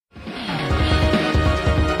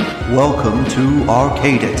Welcome to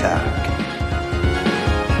Arcade Attack.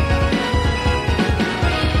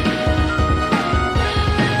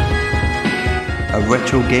 A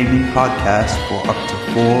retro gaming podcast for up to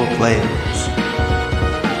 4 players.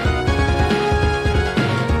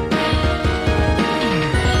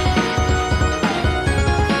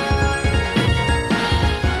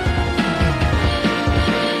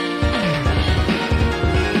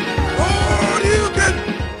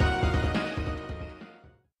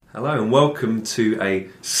 Hello and welcome to a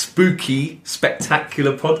spooky,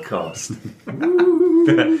 spectacular podcast.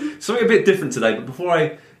 Something a bit different today, but before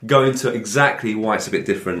I go into exactly why it's a bit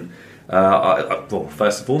different, well,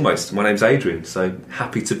 first and foremost, my name's Adrian, so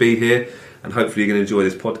happy to be here, and hopefully you're going to enjoy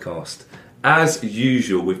this podcast. As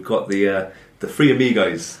usual, we've got the 3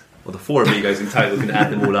 amigos, or the 4 amigos in total, we can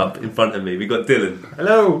add them all up in front of me. We've got Dylan.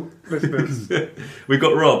 Hello, listeners. We've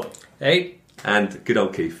got Rob. Hey. And good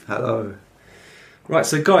old Keith. Hello. Right,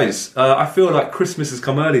 so guys, I feel like Christmas has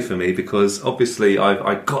come early for me because obviously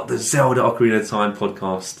I got the Zelda Ocarina of Time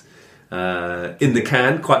podcast in the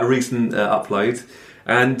can, quite a recent upload,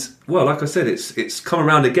 and well, like I said, it's come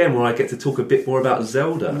around again where I get to talk a bit more about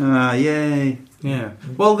Zelda. Yay. Yeah.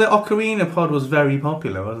 Well, the Ocarina pod was very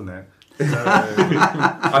popular, wasn't it? So,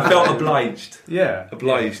 I felt obliged. Yeah.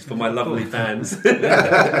 Obliged for my lovely fans.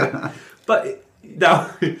 But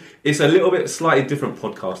now, it's a little bit slightly different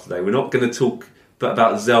podcast today. We're not going to talk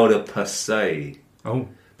about Zelda per se. Oh.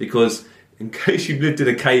 Because in case you've lived in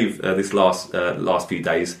a cave this last few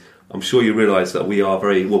days, I'm sure you realise that we are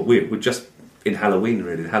we're just in Halloween,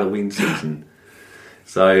 really, the Halloween season.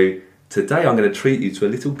 So today I'm going to treat you to a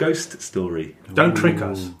little ghost story. Don't trick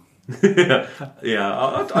us. Yeah,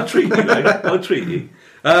 I'll treat you, mate. I'll treat you.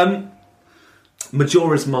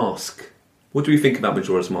 Majora's Mask. What do we think about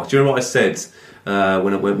Majora's Mask? Do you remember what I said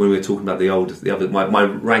when we were talking about my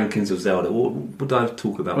rankings of Zelda? What did I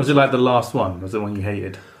talk about? Was it like the last one? Was it one you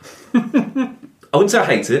hated? I wouldn't say I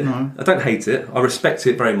hate it. No. I don't hate it. I respect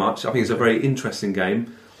it very much. I think it's a very interesting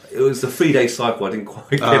game. It was the 3-day cycle I didn't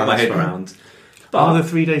quite get my head around. But the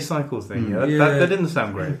 3-day cycle thing. Yeah, yeah. That didn't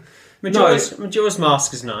sound great. Majora's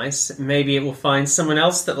Mask is nice. Maybe it will find someone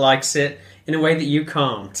else that likes it in a way that you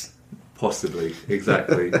can't. Possibly,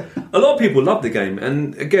 exactly. A lot of people love the game,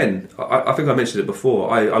 and again, I think I mentioned it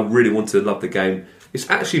before. I really wanted to love the game. It's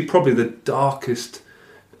actually probably the darkest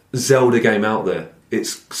Zelda game out there.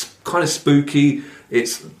 It's kind of spooky.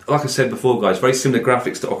 It's, like I said before, guys, very similar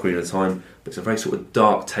graphics to Ocarina of Time, but it's a very sort of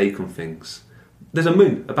dark take on things. There's a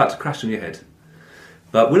moon about to crash on your head.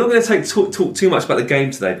 But we're not going to talk too much about the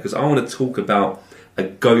game today, because I want to talk about a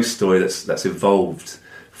ghost story that's evolved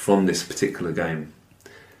from this particular game.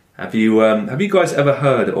 Have you guys ever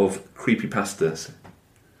heard of creepypastas?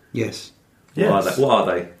 Yes. Yes. What are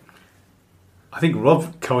they? I think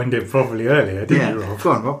Rob coined it probably earlier, didn't you, Rob?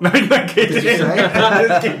 Go on, Rob. No, you're not kidding. Did you say? I'm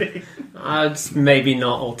just kidding. It's maybe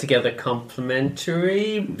not altogether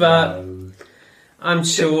complimentary, but I'm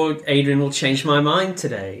sure Adrian will change my mind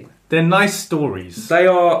today. They're nice stories. They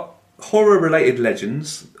are horror-related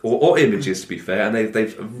legends, or images, to be fair, and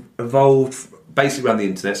they've evolved basically around the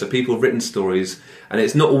internet. So people have written stories, and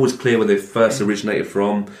it's not always clear where they first originated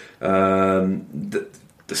from. The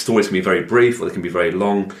stories can be very brief, or they can be very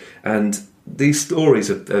long, and these stories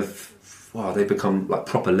they've become like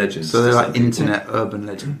proper legends. So they're like internet urban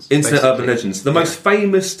legends. Internet basically. urban legends. The most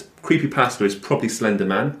famous creepypasta is probably Slender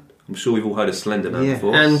Man. I'm sure we've all heard of Slender Man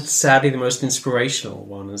before. And sadly, the most inspirational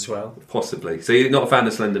one as well. Possibly. So you're not a fan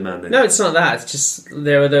of Slender Man then? No, it's not that. It's just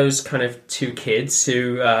there are those kind of 2 kids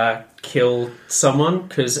who kill someone,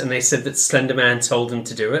 and they said that Slender Man told them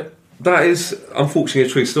to do it. That is unfortunately a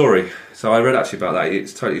true story. So I read actually about that.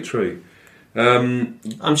 It's totally true.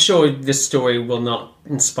 I'm sure this story will not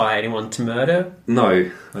inspire anyone to murder. No,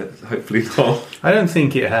 hopefully not. I don't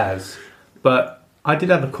think it has. But I did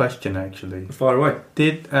have a question, actually. Far away.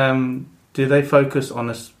 Did they focus on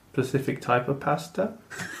a specific type of pasta?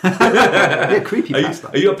 Yeah,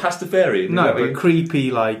 creepypasta. Are you a pastafarian? No, but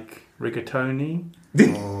creepy like rigatoni.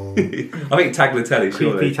 Or I think tagliatelle,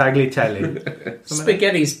 surely. creepy tagliatelle.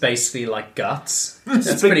 Spaghetti's basically like guts.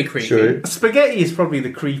 That's pretty creepy. True. Spaghetti is probably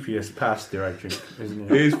the creepiest pasta, I think, isn't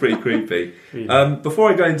It it? is pretty creepy. Really? Before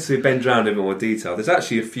I go into bend round in a bit more detail, there's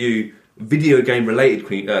actually a few video game related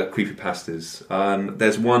creepypastas.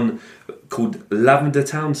 There's one called Lavender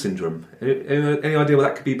Town Syndrome. Any idea what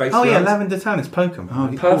that could be based on? Oh yeah, Lavender Town is Pokemon. Oh,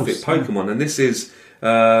 of Perfect, course, Pokemon. And this is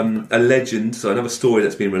a legend, so another story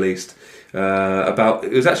that's been released it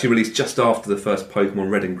was actually released just after the first Pokemon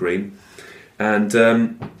Red and Green, and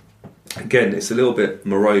again, it's a little bit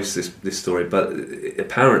morose, this story, but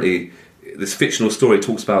apparently this fictional story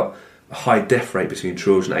talks about high death rate between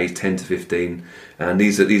children aged 10 to 15, and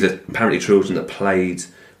these are apparently children that played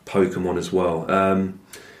Pokemon as well.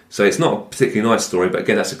 So it's not a particularly nice story, but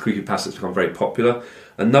again, that's a creepypasta that's become very popular.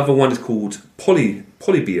 Another one is called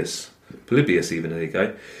Polybius even, there you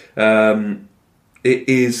go. It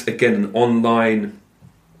is, again, an online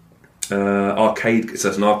arcade, so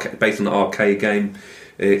it's based on an arcade game.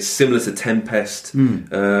 It's similar to Tempest,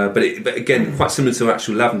 but again, quite similar to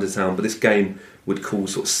actual Lavender Town, but this game would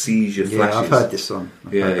cause sort of seizure flashes. Yeah, I've heard this one.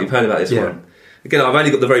 You've heard about this one. Again, I've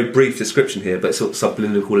only got the very brief description here, but it's sort of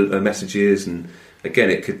subliminal messages, and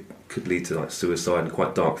again, it could lead to like suicide and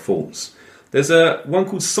quite dark thoughts. There's one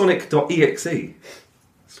called Sonic.exe,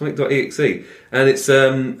 and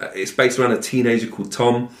it's based around a teenager called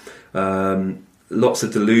Tom. Lots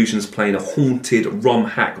of delusions, playing a haunted ROM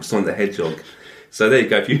hack of Sonic the Hedgehog. So there you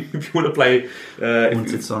go. If you want to play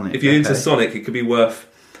Haunted Sonic, if you're into Sonic, it could be worth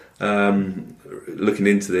looking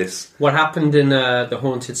into this. What happened in the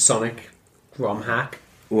Haunted Sonic ROM hack?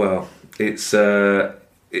 Well, it's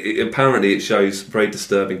apparently it shows very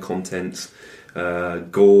disturbing content,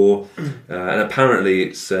 gore, and apparently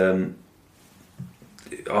it's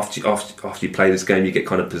after you play this game, you get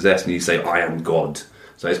kind of possessed and you say, "I am God."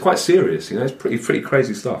 So it's quite serious. It's pretty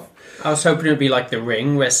crazy stuff. I was hoping it would be like The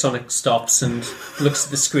Ring, where Sonic stops and looks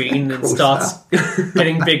at the screen and starts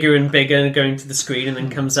getting bigger and bigger and going to the screen and then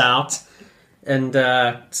comes out and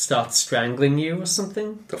starts strangling you or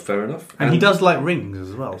something. Fair enough. And he does like rings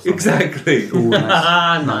as well. So. Exactly. Ooh,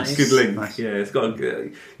 nice. Nice. Good link. Nice. Yeah, it's got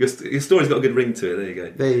your story's got a good ring to it. There you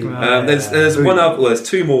go. There you go. There's one other. Well, there's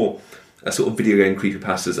two more sort of video game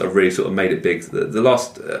creepypastas that have really sort of made it big.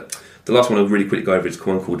 The last one I'll really quickly go over is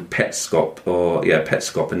one called Petscop,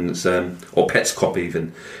 Petscop, and it's or Petscop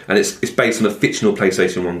even, and it's based on a fictional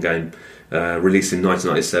PlayStation 1 game released in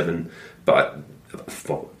 1997, but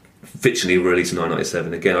fictionally released in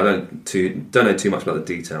 1997. Again, I don't know too much about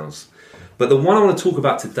the details, but the one I want to talk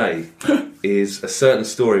about today is a certain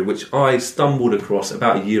story which I stumbled across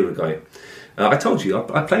about a year ago. I told you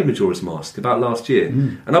I played Majora's Mask about last year,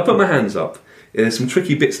 and I put my hands up. There's some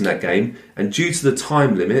tricky bits in that game, and due to the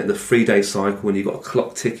time limit, the 3-day cycle, when you've got a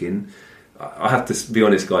clock ticking, I have to be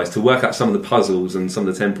honest, guys, to work out some of the puzzles and some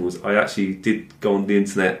of the temples, I actually did go on the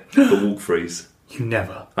internet for walkthroughs. You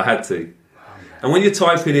never. I had to. And when you're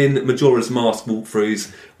typing in Majora's Mask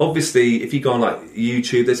walkthroughs, obviously, if you go on like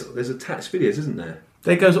YouTube, there's attached videos, isn't there?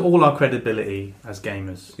 There goes all our credibility as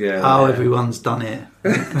gamers. Yeah. Oh, everyone's done it.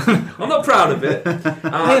 I'm not proud of it.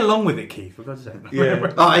 Play along with it, Keith, for God's sake.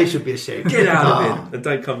 Yeah. Oh, he should be ashamed. Get out of it and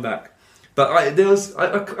don't come back. But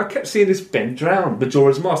I kept seeing this Ben Drowned,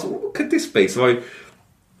 Majora's Mask. What could this be? So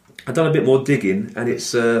I done a bit more digging, and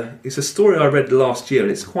it's a story I read last year, and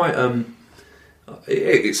it's quite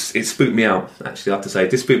it spooked me out. Actually, I have to say, it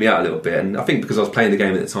did spook me out a little bit, and I think because I was playing the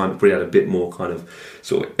game at the time, it probably had a bit more kind of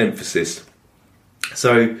sort of emphasis.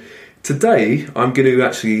 So today I'm going to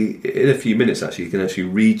actually, in a few minutes,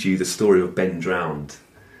 read you the story of Ben Drowned.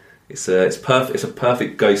 It's perfect. It's a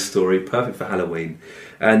perfect ghost story, perfect for Halloween.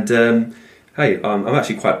 And hey, I'm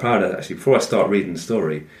actually quite proud of it. Actually, before I start reading the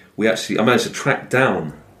story, I managed to track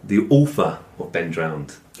down the author of Ben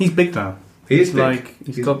Drowned. He's big now. He is big.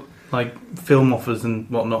 He's got like film offers and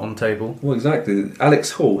whatnot on the table. Well, exactly.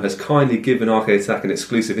 Alex Hall has kindly given Arcade Attack an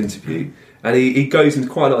exclusive interview, and he goes into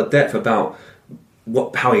quite a lot of depth about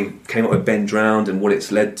how he came up with Ben Drowned and what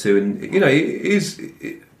it's led to, and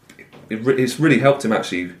it's really helped him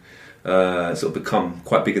actually sort of become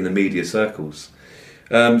quite big in the media circles.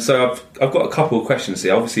 So I've got a couple of questions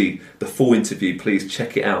here. Obviously, the full interview, please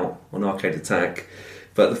check it out on Arcade Attack.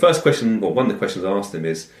 But the first question, or one of the questions I asked him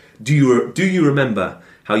is, do you remember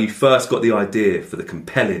how you first got the idea for the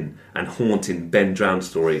compelling and haunting Ben Drowned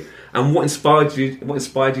story, and what inspired you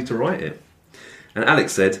to write it? And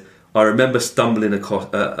Alex said, I remember stumbling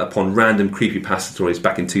upon random creepypasta stories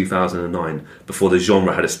back in 2009, before the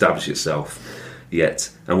genre had established itself yet,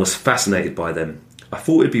 and was fascinated by them. I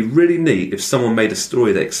thought it'd be really neat if someone made a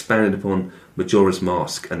story that expanded upon Majora's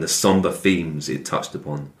Mask and the sombre themes it touched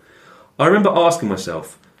upon. I remember asking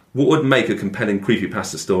myself, what would make a compelling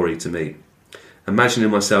creepypasta story to me?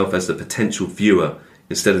 Imagining myself as the potential viewer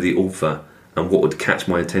instead of the author, and what would catch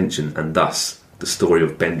my attention, and thus the story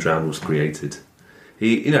of Ben Drowned was created.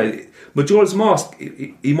 Majora's Mask,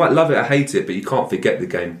 you might love it or hate it, but you can't forget the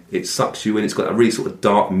game. It sucks you in. It's got a really sort of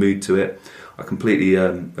dark mood to it. I completely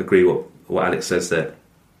agree with what Alex says there.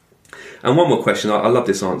 And one more question. I love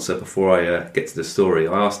this answer before I get to the story.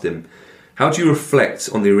 I asked him, how do you reflect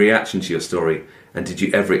on the reaction to your story? And did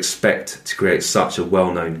you ever expect to create such a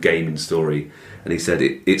well-known gaming story? And he said,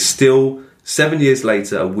 it's still, 7 years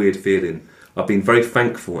later, a weird feeling. I've been very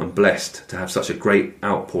thankful and blessed to have such a great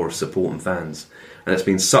outpour of support and fans, and it's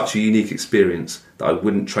been such a unique experience that I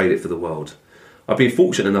wouldn't trade it for the world. I've been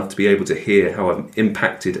fortunate enough to be able to hear how I've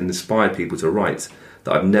impacted and inspired people to write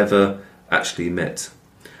that I've never actually met.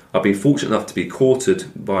 I've been fortunate enough to be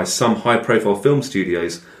courted by some high-profile film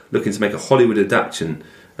studios looking to make a Hollywood adaptation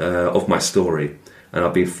of my story, and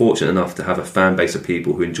I've been fortunate enough to have a fan base of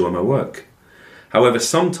people who enjoy my work. However,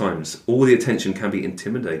 sometimes all the attention can be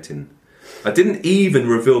intimidating. I didn't even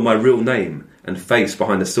reveal my real name and face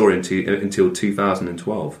behind the story until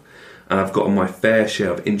 2012, and I've gotten my fair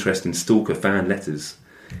share of interesting stalker fan letters.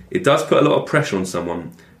 It does put a lot of pressure on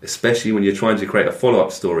someone, especially when you're trying to create a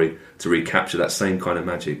follow-up story to recapture that same kind of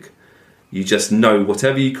magic. You just know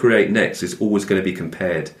whatever you create next is always going to be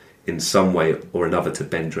compared in some way or another to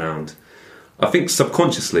Ben Drowned. I think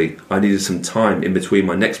subconsciously I needed some time in between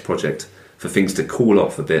my next project for things to cool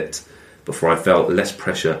off a bit before I felt less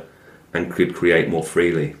pressure and could create more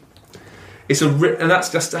freely. And that's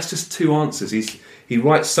just two answers. He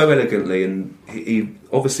writes so elegantly, and he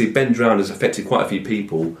obviously Ben Drowned has affected quite a few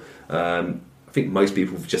people. I think most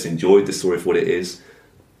people have just enjoyed the story for what it is.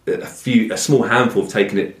 A small handful have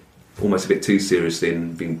taken it almost a bit too seriously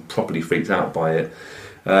and been properly freaked out by it.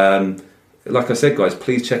 Like I said, guys,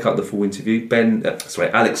 please check out the full interview.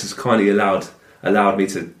 Alex has kindly allowed me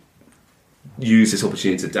to use this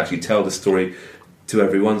opportunity to actually tell the story to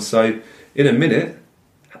everyone. So, in a minute,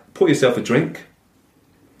 pour yourself a drink.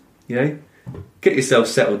 Get yourself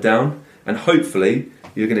settled down, and hopefully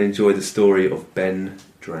you're going to enjoy the story of Ben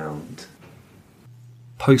Drowned.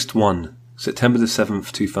 Post 1, September the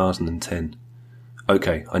 7th, 2010.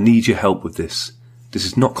 Okay, I need your help with this. This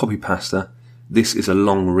is not copy pasta. This is a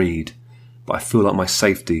long read, but I feel like my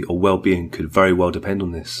safety or well-being could very well depend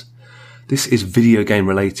on this. This is video game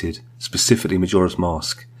related, specifically Majora's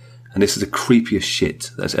Mask, and this is the creepiest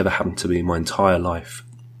shit that has ever happened to me in my entire life.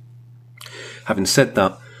 Having said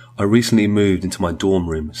that, I recently moved into my dorm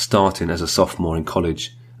room, starting as a sophomore in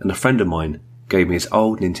college, and a friend of mine gave me his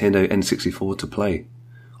old Nintendo N64 to play.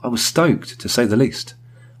 I was stoked, to say the least.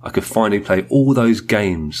 I could finally play all those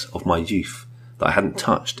games of my youth that I hadn't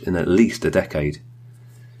touched in at least a decade.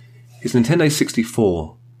 His Nintendo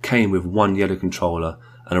 64 came with one yellow controller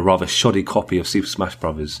and a rather shoddy copy of Super Smash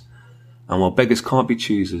Bros. And while beggars can't be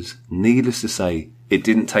choosers, needless to say, it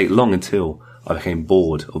didn't take long until I became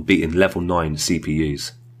bored of beating level 9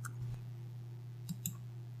 CPUs.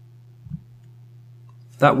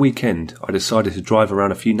 That weekend, I decided to drive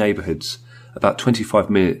around a few neighbourhoods, about 25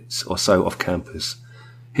 minutes or so off campus,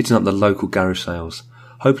 hitting up the local garage sales,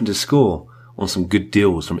 hoping to score on some good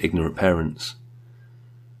deals from ignorant parents.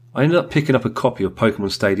 I ended up picking up a copy of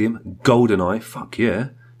Pokemon Stadium, GoldenEye, fuck yeah,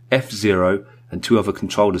 F-Zero, and 2 other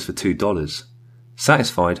controllers for $2.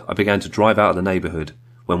 Satisfied, I began to drive out of the neighbourhood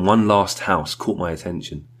when one last house caught my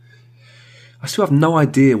attention. I still have no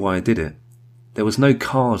idea why I did it. There was no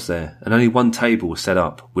cars there, and only one table was set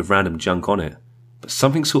up with random junk on it, but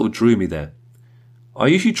something sort of drew me there. I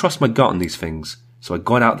usually trust my gut on these things, so I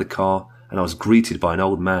got out of the car and I was greeted by an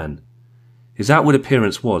old man. His outward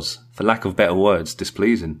appearance was, for lack of better words,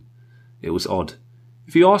 displeasing. It was odd.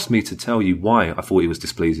 If you asked me to tell you why I thought he was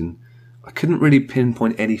displeasing, I couldn't really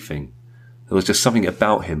pinpoint anything. There was just something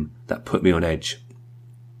about him that put me on edge.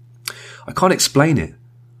 I can't explain it.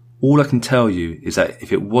 All I can tell you is that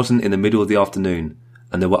if it wasn't in the middle of the afternoon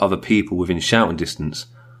and there were other people within shouting distance,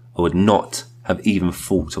 I would not have even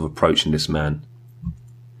thought of approaching this man.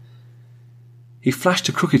 He flashed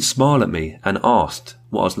a crooked smile at me and asked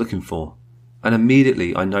what I was looking for, and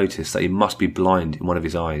immediately I noticed that he must be blind in one of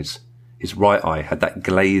his eyes. His right eye had that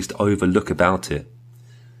glazed over look about it.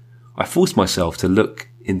 I forced myself to look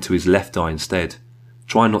into his left eye instead,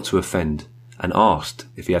 trying not to offend, and asked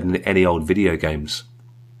if he had any old video games.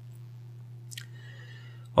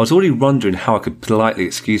 I was already wondering how I could politely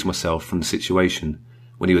excuse myself from the situation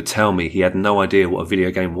when he would tell me he had no idea what a video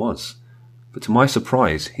game was. But to my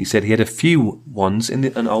surprise, he said he had a few ones in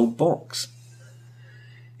an old box.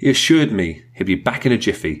 He assured me he'd be back in a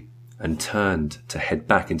jiffy and turned to head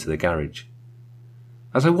back into the garage.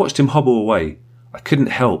 As I watched him hobble away, I couldn't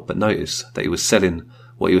help but notice that he was selling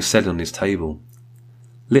what he was selling on his table.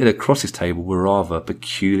 Littered across his table were rather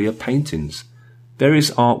peculiar paintings,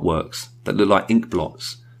 various artworks that looked like ink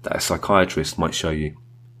blots that a psychiatrist might show you.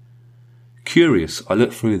 Curious, I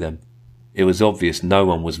looked through them. It was obvious no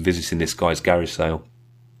one was visiting this guy's garage sale.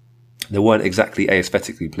 They weren't exactly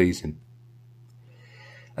aesthetically pleasing.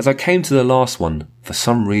 As I came to the last one, for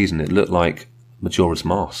some reason it looked like Majora's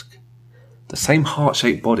Mask. The same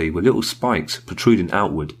heart-shaped body with little spikes protruding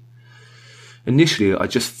outward. Initially I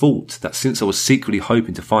just thought that since I was secretly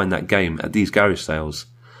hoping to find that game at these garage sales,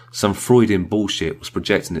 some Freudian bullshit was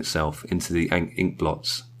projecting itself into the ink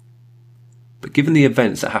blots. But given the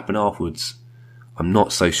events that happened afterwards, I'm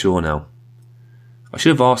not so sure now. I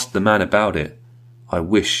should have asked the man about it. I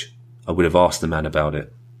wish I would have asked the man about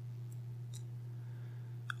it.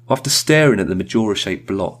 After staring at the Majora-shaped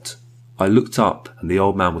blot, I looked up and the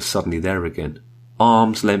old man was suddenly there again,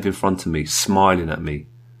 arm's length in front of me, smiling at me.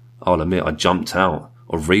 I'll admit I jumped out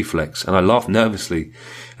of reflex and I laughed nervously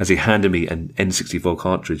as he handed me an N64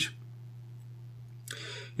 cartridge.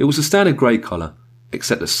 It was a standard grey colour,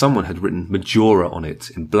 except that someone had written Majora on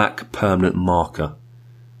it in black permanent marker.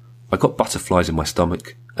 I got butterflies in my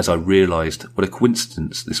stomach as I realised what a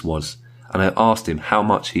coincidence this was, and I asked him how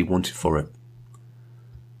much he wanted for it.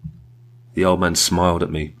 The old man smiled at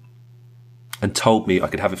me and told me I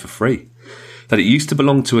could have it for free, that it used to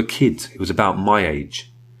belong to a kid who was about my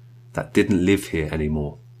age, that didn't live here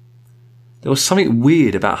anymore. There was something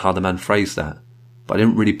weird about how the man phrased that, but I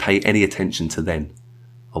didn't really pay any attention to then.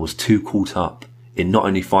 I was too caught up in not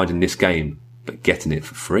only finding this game, but getting it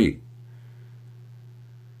for free.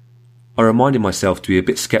 I reminded myself to be a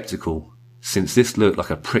bit sceptical, since this looked like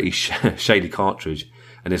a pretty shady cartridge,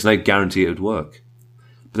 and there's no guarantee it would work.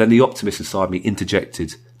 But then the optimist inside me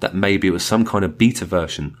interjected that maybe it was some kind of beta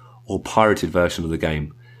version or pirated version of the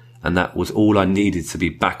game, and that was all I needed to be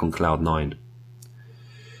back on Cloud 9.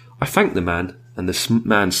 I thanked the man, and the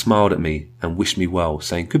man smiled at me and wished me well,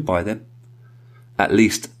 saying goodbye then. At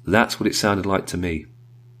least that's what it sounded like to me.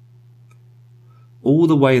 All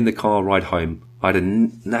the way in the car ride home, I had a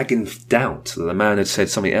nagging doubt that the man had said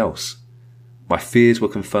something else. My fears were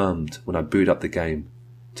confirmed when I booted up the game.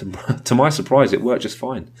 To my surprise, it worked just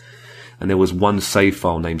fine. And there was one save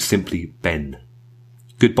file named simply Ben.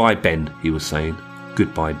 Goodbye, Ben, he was saying.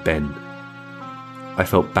 Goodbye, Ben. I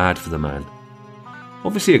felt bad for the man.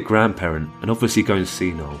 Obviously a grandparent, and obviously going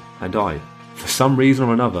senile, and I, for some reason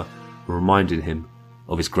or another, reminded him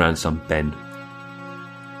of his grandson Ben.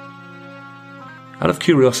 Out of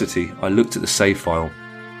curiosity, I looked at the save file.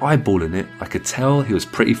 Eyeballing it, I could tell he was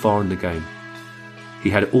pretty far in the game. He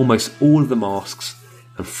had almost all of the masks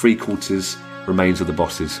and 3/4 remains of the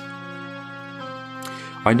bosses.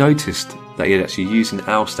 I noticed that he had actually used an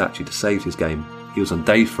owl statue to save his game. He was on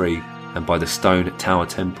day 3 and by the stone tower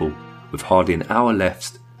temple, with hardly an hour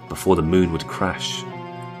left before the moon would crash.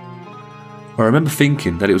 I remember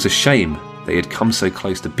thinking that it was a shame that he had come so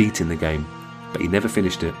close to beating the game, but he never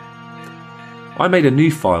finished it. I made a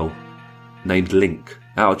new file named Link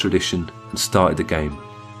out of tradition and started the game,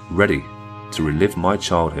 ready to relive my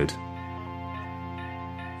childhood.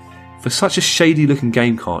 For such a shady looking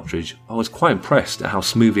game cartridge, I was quite impressed at how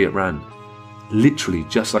smoothly it ran. Literally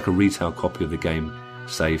just like a retail copy of the game,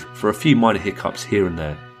 save for a few minor hiccups here and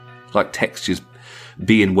there, like textures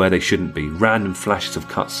being where they shouldn't be, random flashes of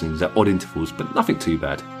cutscenes at odd intervals, but nothing too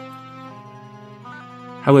bad.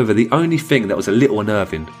 However, the only thing that was a little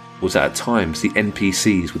unnerving was that at times the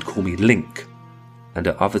NPCs would call me Link, and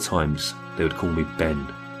at other times they would call me Ben.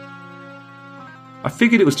 I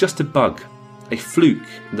figured it was just a bug, a fluke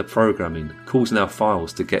in the programming, causing our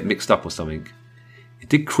files to get mixed up or something. It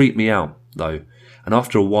did creep me out, though, and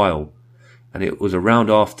after a while, and it was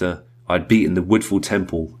around after I'd beaten the Woodfall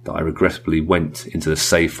Temple that I regrettably went into the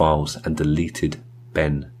save files and deleted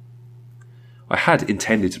Ben. I had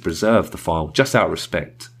intended to preserve the file just out of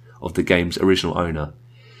respect of the game's original owner.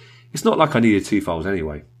 It's not like I needed 2 files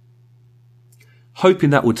anyway. Hoping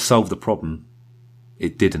that would solve the problem,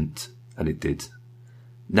 it didn't, and it did.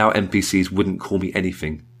 Now NPCs wouldn't call me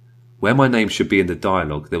anything. Where my name should be in the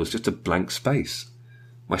dialogue, there was just a blank space.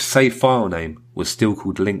 My save file name was still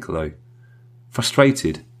called Link though.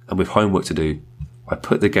 Frustrated, and with homework to do, I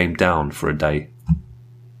put the game down for a day.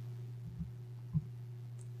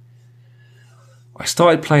 I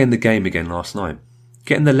started playing the game again last night,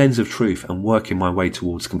 getting the lens of truth and working my way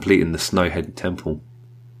towards completing the Snowhead Temple.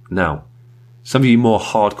 Now, some of you more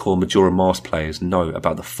hardcore Majora Mask players know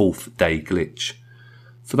about the 4th day glitch.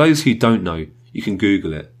 For those who don't know, you can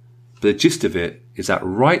Google it. But the gist of it is that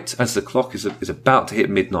right as the clock is about to hit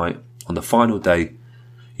midnight on the final day,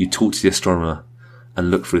 you talk to the astronomer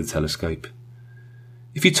and look through the telescope.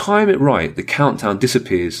 If you time it right, the countdown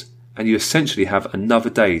disappears and you essentially have another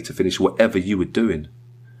day to finish whatever you were doing.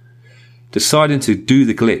 Deciding to do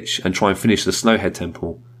the glitch and try and finish the Snowhead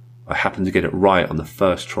Temple, I happened to get it right on the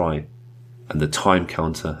first try, and the time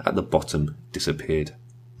counter at the bottom disappeared.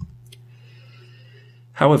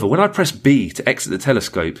 However, when I pressed B to exit the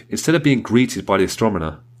telescope, instead of being greeted by the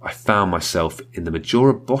astronomer, I found myself in the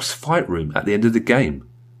Majora boss fight room at the end of the game.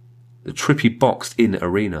 The trippy boxed-in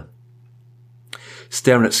arena.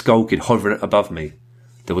 Staring at Skull Kid hovering above me,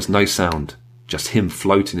 there was no sound, just him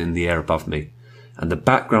floating in the air above me, and the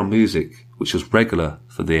background music, which was regular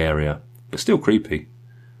for the area, but still creepy.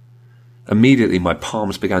 Immediately my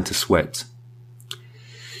palms began to sweat.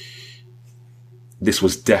 This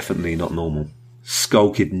was definitely not normal.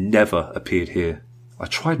 Skull Kid never appeared here. I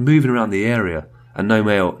tried moving around the area, and no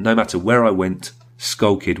matter where I went,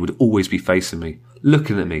 Skull Kid would always be facing me,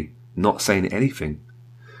 looking at me, not saying anything.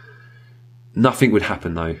 Nothing would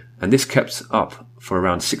happen though, and this kept up for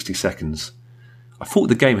around 60 seconds. I thought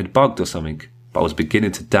the game had bugged or something, but I was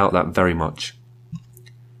beginning to doubt that very much.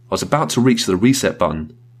 I was about to reach the reset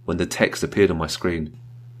button when the text appeared on my screen.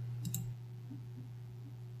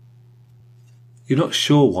 You're not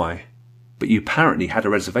sure why, but you apparently had a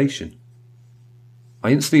reservation. I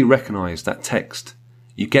instantly recognised that text.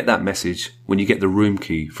 You get that message when you get the room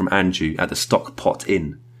key from Andrew at the Stock Pot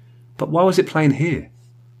Inn. But why was it playing here?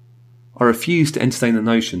 I refused to entertain the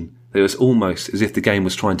notion that it was almost as if the game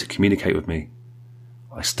was trying to communicate with me.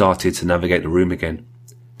 I started to navigate the room again,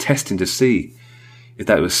 testing to see if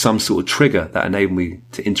that was some sort of trigger that enabled me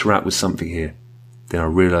to interact with something here. Then I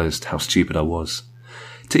realised how stupid I was.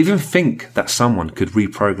 To even think that someone could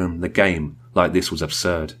reprogram the game like this was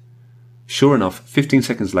absurd. Sure enough, 15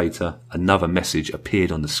 seconds later, another message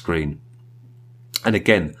appeared on the screen. And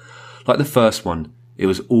again, like the first one, it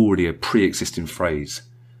was already a pre-existing phrase.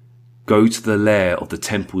 Go to the lair of the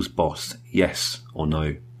temple's boss, yes or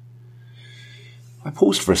no. I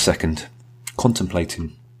paused for a second,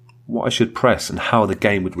 contemplating what I should press and how the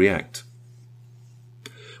game would react.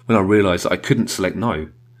 When I realised that I couldn't select no,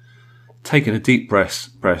 taking a deep breath,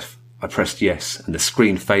 I pressed yes, and the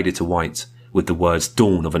screen faded to white with the words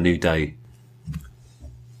dawn of a new day.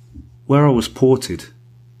 Where I was ported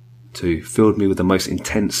to filled me with the most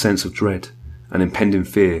intense sense of dread and impending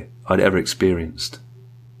fear I'd ever experienced.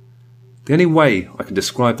 The only way I can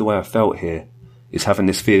describe the way I felt here is having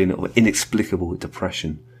this feeling of inexplicable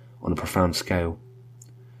depression on a profound scale.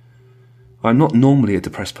 I'm not normally a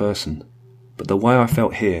depressed person, but the way I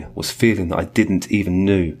felt here was feeling that I didn't even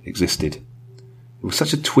know existed. It was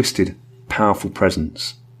such a twisted, powerful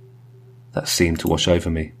presence that seemed to wash over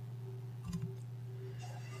me.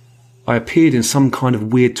 I appeared in some kind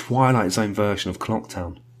of weird Twilight Zone version of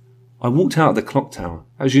Clocktown. I walked out of the clock tower,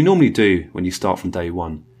 as you normally do when you start from day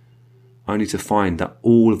one, only to find that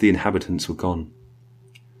all of the inhabitants were gone.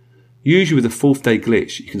 Usually with a fourth day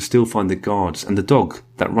glitch, you can still find the guards and the dog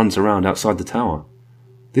that runs around outside the tower.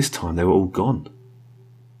 This time they were all gone.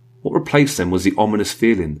 What replaced them was the ominous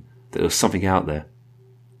feeling that there was something out there,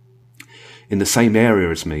 in the same area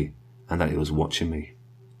as me, and that it was watching me.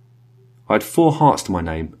 I had 4 hearts to my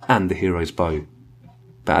name and the hero's bow,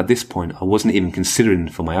 but at this point I wasn't even considering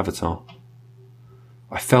for my avatar.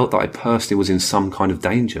 I felt that I personally was in some kind of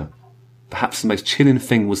danger. Perhaps the most chilling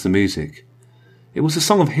thing was the music. It was a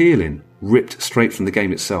song of healing, ripped straight from the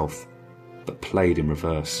game itself, but played in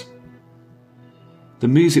reverse. The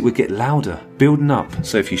music would get louder, building up,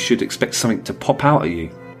 so if you should expect something to pop out at you,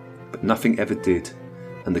 but nothing ever did,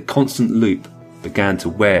 and the constant loop began to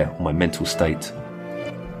wear on my mental state.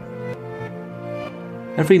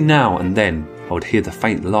 Every now and then I would hear the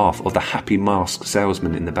faint laugh of the happy masked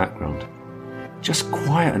salesman in the background. Just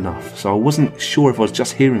quiet enough so I wasn't sure if I was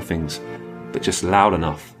just hearing things, but just loud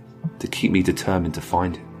enough to keep me determined to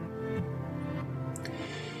find it.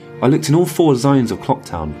 I looked in all 4 zones of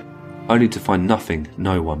Clocktown, only to find nothing,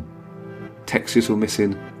 no one. Textures were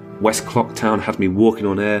missing, West Clocktown had me walking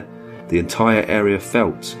on air, the entire area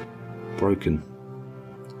felt broken.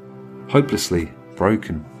 Hopelessly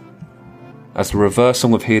broken. As the reverse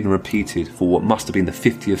song of Healing repeated for what must have been the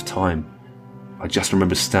 50th time, I just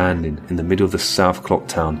remember standing in the middle of the South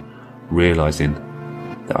Clocktown, realising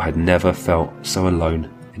that I had never felt so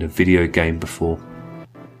alone in a video game before.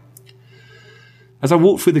 As I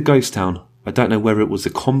walked through the ghost town, I don't know whether it was the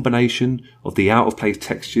combination of the out-of-place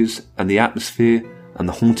textures and the atmosphere and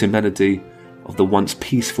the haunting melody of the once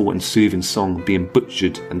peaceful and soothing song being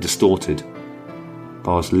butchered and distorted,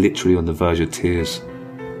 but I was literally on the verge of tears,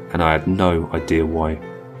 and I had no idea why.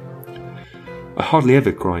 I hardly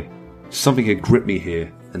ever cry. Something had gripped me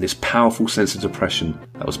here, and this powerful sense of depression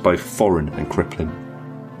that was both foreign and crippling.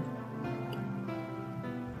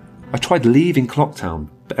 I tried leaving Clocktown,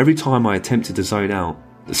 but every time I attempted to zone out,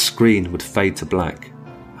 the screen would fade to black,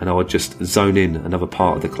 and I would just zone in another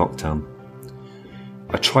part of the Clocktown.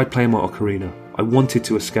 I tried playing my ocarina. I wanted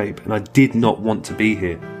to escape, and I did not want to be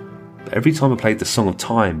here. But every time I played the Song of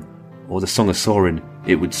Time, or the Song of Sorin,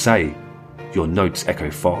 it would say, "Your notes echo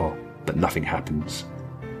far, but nothing happens."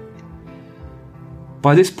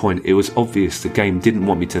 By this point, it was obvious the game didn't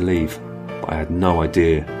want me to leave, but I had no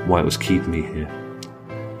idea why it was keeping me here.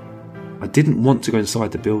 I didn't want to go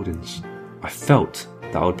inside the buildings. I felt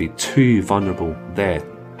that I would be too vulnerable there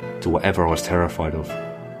to whatever I was terrified of.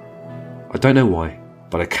 I don't know why,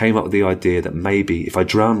 but I came up with the idea that maybe if I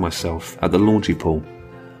drowned myself at the laundry pool,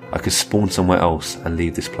 I could spawn somewhere else and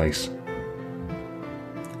leave this place.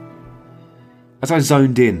 As I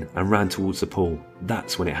zoned in and ran towards the pool,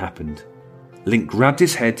 that's when it happened. Link grabbed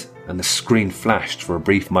his head and the screen flashed for a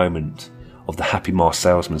brief moment of the Happy Mask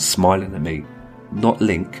salesman smiling at me. Not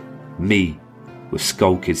Link, me, with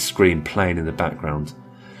Skull Kid's scream playing in the background.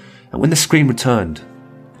 And when the screen returned,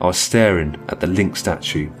 I was staring at the Link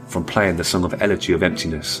statue from playing the song of Elegy of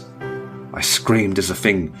Emptiness. I screamed as the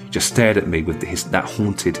thing just stared at me with that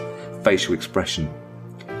haunted facial expression.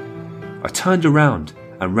 I turned around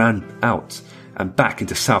and ran out and back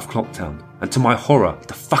into South Clocktown, and to my horror,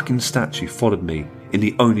 the fucking statue followed me in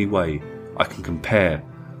the only way I can compare,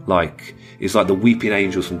 like the weeping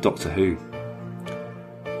angels from Doctor Who.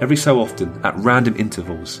 Every so often, at random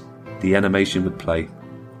intervals, the animation would play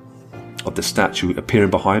of the statue appearing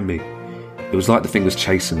behind me. It was like the thing was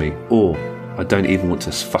chasing me, or, I don't even want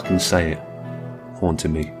to fucking say it,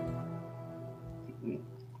 haunting me.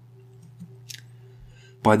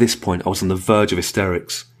 By this point, I was on the verge of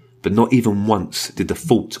hysterics, but not even once did the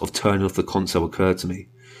thought of turning off the console occur to me.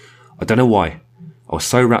 I don't know why. I was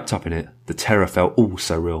so wrapped up in it, the terror felt all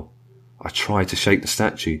so real. I tried to shake the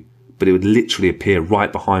statue, but it would literally appear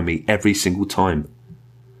right behind me every single time.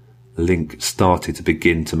 Link started to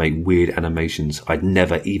begin to make weird animations I'd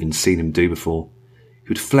never even seen him do before. He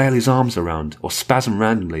would flail his arms around or spasm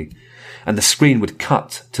randomly, and the screen would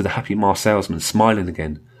cut to the Happy Mask salesman smiling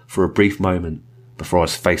again for a brief moment before I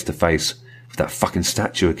was face to face with that fucking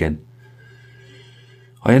statue again.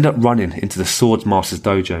 I ended up running into the Swords Master's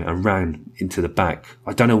dojo and ran into the back.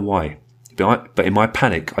 I don't know why, but in my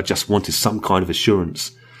panic I just wanted some kind of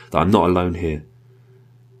assurance that I'm not alone here.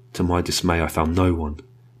 To my dismay, I found no one,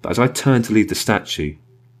 but as I turned to leave the statue,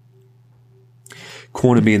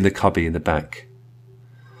 cornered me in the cubby in the back.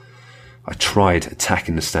 I tried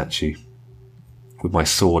attacking the statue with my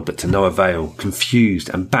sword, but to no avail. Confused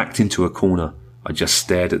and backed into a corner, I just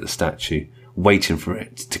stared at the statue, waiting for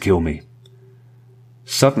it to kill me.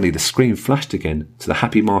 Suddenly the screen flashed again to the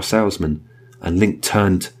Happy Mask salesman, and Link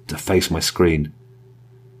turned to face my screen.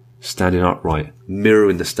 Standing upright,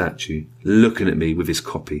 mirroring the statue, looking at me with his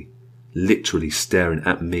copy, literally staring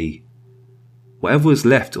at me. Whatever was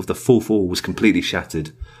left of the fourth wall was completely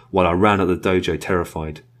shattered, while I ran at the dojo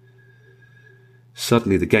terrified.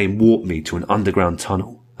 Suddenly the game warped me to an underground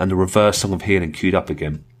tunnel, and the reverse song of healing queued up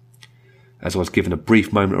again. As I was given a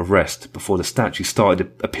brief moment of rest before the statue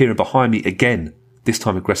started appearing behind me again, this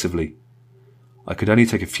time aggressively. I could only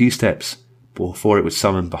take a few steps before it would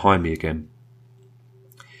summon behind me again.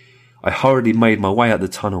 I hurriedly made my way out the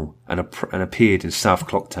tunnel and appeared in South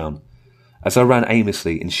Clocktown. As I ran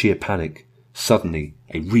aimlessly in sheer panic, suddenly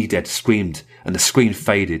a Redead screamed and the screen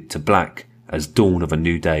faded to black as dawn of a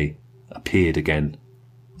new day appeared again.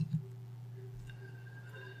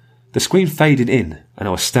 The screen faded in and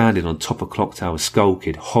I was standing on top of Clock Tower's Skull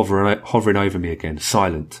Kid hovering over me again,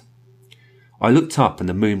 silent. I looked up and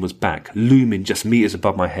the moon was back, looming just meters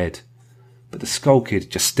above my head. But the Skull Kid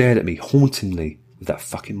just stared at me hauntingly with that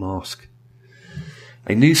fucking mask.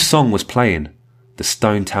 A new song was playing, the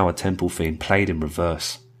Stone Tower Temple theme played in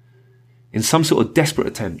reverse. In some sort of desperate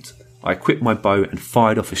attempt, I equipped my bow and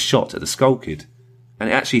fired off a shot at the Skull Kid, and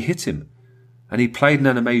it actually hit him, and he played an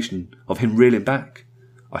animation of him reeling back.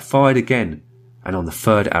 I fired again, and on the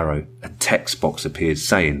third arrow, a text box appeared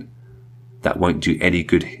saying, "That won't do any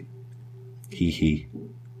good, hee hee."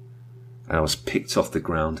 And I was picked off the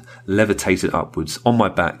ground, levitated upwards, on my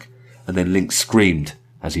back, and then Link screamed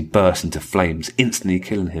as he burst into flames, instantly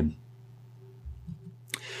killing him.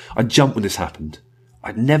 I jumped when this happened.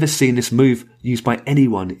 I'd never seen this move used by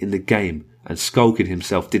anyone in the game, and Skull Kid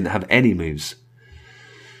himself didn't have any moves.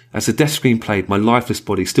 As the death screen played, my lifeless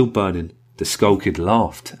body still burning, the Skull Kid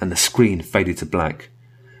laughed and the screen faded to black,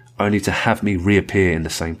 only to have me reappear in the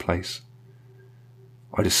same place.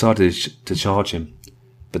 I decided to charge him,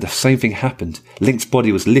 but the same thing happened. Link's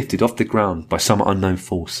body was lifted off the ground by some unknown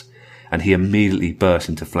force, and he immediately burst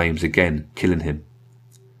into flames again, killing him.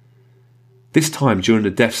 This time, during the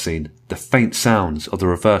death scene, the faint sounds of the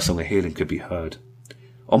reverse song of healing could be heard.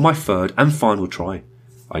 On my third and final try,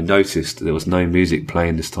 I noticed there was no music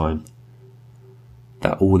playing this time.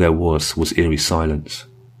 That all there was eerie silence.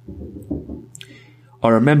 I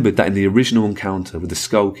remembered that in the original encounter with the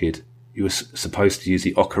Skull Kid, you were supposed to use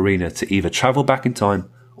the ocarina to either travel back in time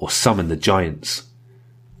or summon the giants.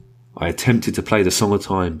 I attempted to play the Song of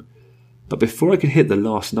Time, but before I could hit the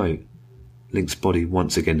last note, Link's body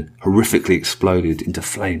once again horrifically exploded into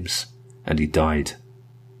flames, and he died.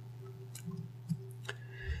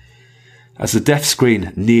 As the death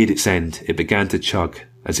screen neared its end, it began to chug,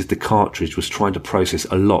 as if the cartridge was trying to process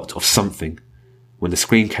a lot of something. When the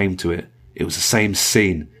screen came to it, it was the same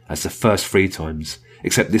scene as the first 3 times,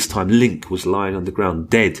 except this time Link was lying on the ground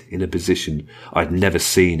dead in a position I'd never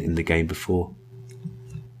seen in the game before.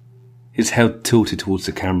 His head tilted towards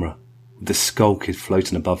the camera, with the Skull Kid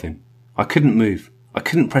floating above him. I couldn't move. I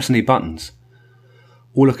couldn't press any buttons.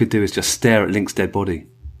 All I could do is just stare at Link's dead body.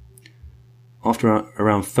 After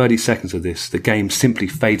around 30 seconds of this, the game simply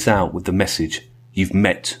fades out with the message, "You've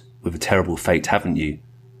met with a terrible fate, haven't you?"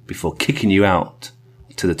 before kicking you out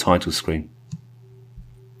to the title screen.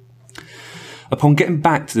 Upon getting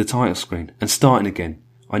back to the title screen and starting again,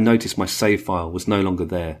 I noticed my save file was no longer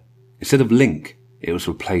there. Instead of Link, it was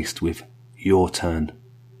replaced with Your Turn.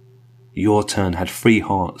 Your Turn had 3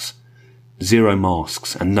 hearts, 0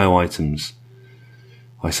 masks and no items.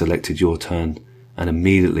 I selected Your Turn, and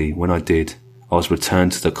immediately when I did, I was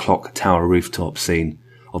returned to the clock tower rooftop scene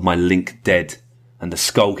of my Link dead and the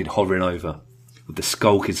Skull Kid hovering over, with the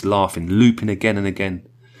Skull Kids laughing, looping again and again.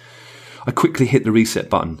 I quickly hit the reset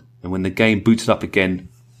button, and when the game booted up again,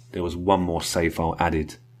 there was one more save file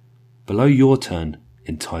added. Below Your Turn,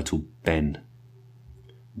 entitled Ben.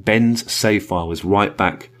 Ben's save file was right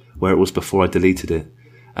back where it was before I deleted it,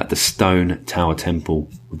 at the stone tower temple,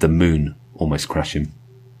 with the moon almost crashing.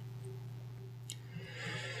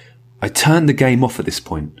 I turned the game off at this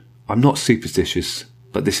point. I'm not superstitious,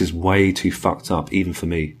 but this is way too fucked up even for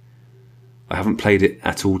me. I haven't played it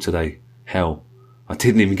at all today. Hell, I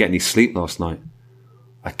didn't even get any sleep last night.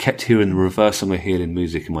 I kept hearing the reverse of my healing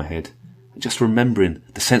music in my head, and just remembering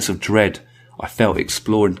the sense of dread I felt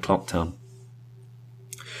exploring Clocktown.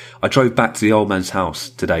 I drove back to the old man's house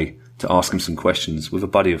today to ask him some questions with a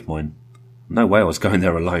buddy of mine. No way I was going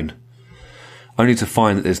there alone. Only to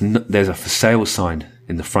find that there's a for sale sign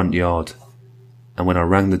in the front yard, and when I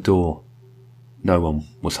rang the door, no one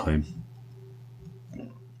was home.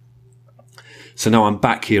 So now I'm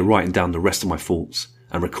back here writing down the rest of my thoughts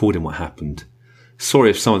and recording what happened. Sorry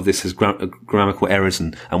if some of this has grammatical errors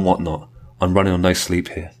and whatnot. I'm running on no sleep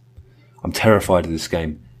here. I'm terrified of this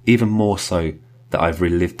game, even more so that I've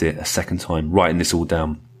relived it a second time, writing this all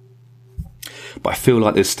down. But I feel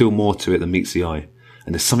like there's still more to it than meets the eye,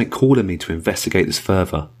 and there's something calling me to investigate this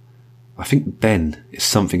further. I think Ben is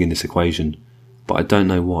something in this equation, but I don't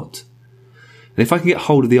know what. And if I can get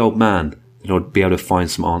hold of the old man, then I'd be able to find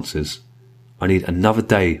some answers. I need another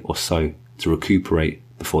day or so to recuperate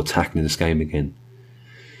before tackling this game again.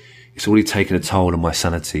 It's already taken a toll on my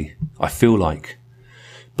sanity, I feel like.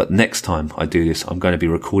 But next time I do this, I'm going to be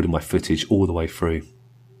recording my footage all the way through.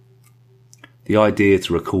 The idea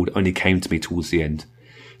to record only came to me towards the end,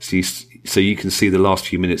 so you can see the last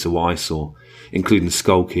few minutes of what I saw, including the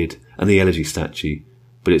Skull Kid and the Elegy statue,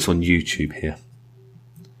 but it's on YouTube here.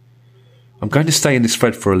 I'm going to stay in this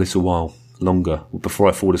thread for a little while longer before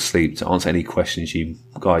I fall asleep to answer any questions you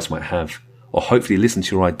guys might have, or hopefully listen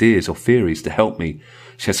to your ideas or theories to help me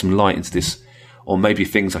shed some light into this, or maybe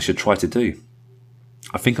things I should try to do.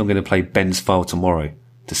 I think I'm going to play Ben's file tomorrow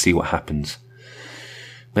to see what happens.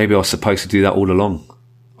 Maybe I was supposed to do that all along.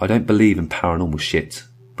 I don't believe in paranormal shit,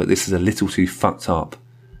 but this is a little too fucked up,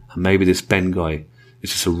 and maybe this Ben guy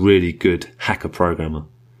is just a really good hacker programmer.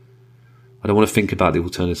 I don't want to think about the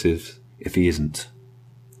alternative if he isn't.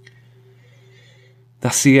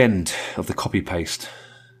 That's the end of the copy-paste.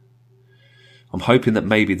 I'm hoping that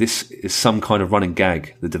maybe this is some kind of running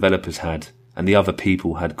gag the developers had, and the other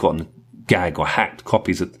people had gotten gag or hacked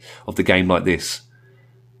copies of the game like this.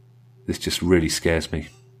 This just really scares me.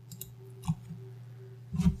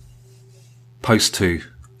 Post 2,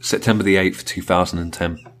 September the 8th,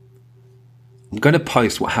 2010. I'm going to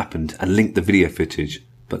post what happened and link the video footage,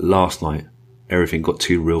 but last night everything got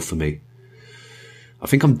too real for me. I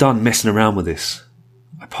think I'm done messing around with this.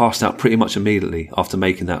 I passed out pretty much immediately after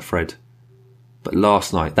making that thread. But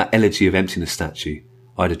last night, that Elegy of Emptiness statue,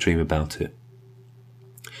 I had a dream about it.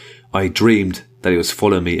 I dreamed that it was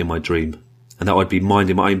following me in my dream, and that I'd be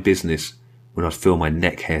minding my own business when I'd feel my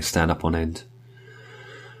neck hair stand up on end.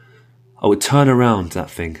 I would turn around that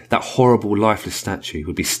thing, that horrible lifeless statue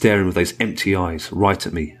would be staring with those empty eyes right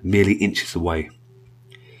at me, merely inches away.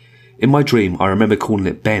 In my dream, I remember calling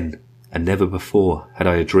it Ben, and never before had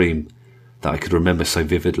I a dream that I could remember so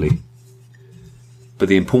vividly. But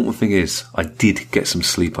the important thing is, I did get some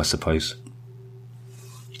sleep, I suppose.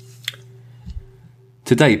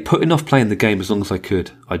 Today, putting off playing the game as long as I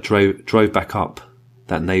could, I drove back up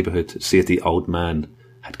that neighbourhood to see if the old man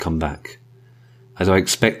had come back. As I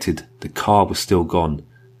expected, the car was still gone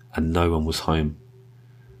and no one was home.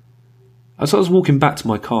 As I was walking back to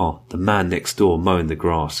my car, the man next door mowing the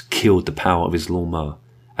grass killed the power of his lawnmower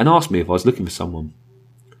and asked me if I was looking for someone.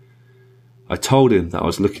 I told him that I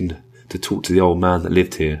was looking to talk to the old man that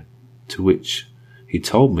lived here, to which he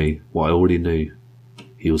told me what I already knew.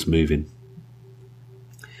 He was moving.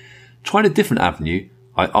 Trying a different avenue,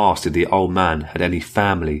 I asked if the old man had any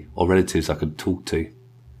family or relatives I could talk to.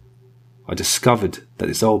 I discovered that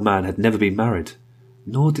this old man had never been married,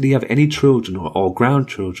 nor did he have any children or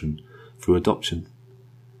grandchildren through adoption.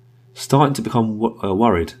 Starting to become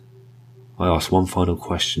worried, I asked one final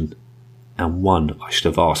question, and one I should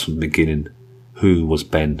have asked from the beginning. Who was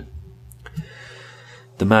Ben?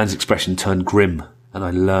 The man's expression turned grim, and I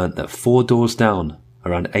learnt that 4 doors down,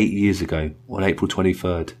 around 8 years ago, on April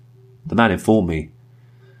 23rd, the man informed me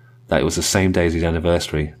that it was the same day as his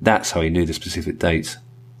anniversary. That's how he knew the specific date.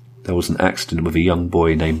 There was an accident with a young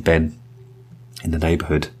boy named Ben in the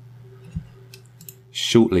neighbourhood.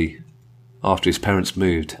 Shortly after his parents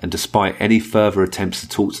moved, and despite any further attempts to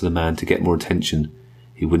talk to the man to get more attention,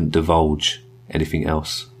 he wouldn't divulge anything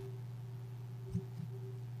else.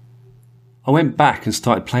 I went back and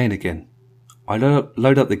started playing again. I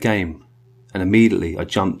load up the game, and immediately I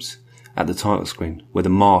jumped at the title screen where the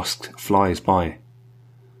mask flies by.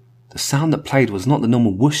 The sound that played was not the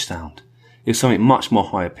normal whoosh sound. It was something much more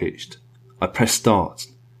higher pitched. I pressed start,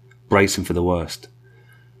 bracing for the worst.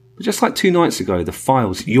 But just like 2 nights ago, the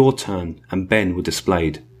files Your Turn and Ben were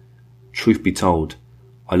displayed. Truth be told,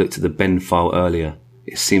 I looked at the Ben file earlier.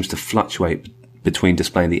 It seems to fluctuate between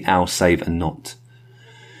displaying the OWL save and not.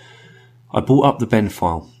 I brought up the Ben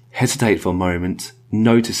file, hesitated for a moment,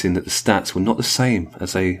 noticing that the stats were not the same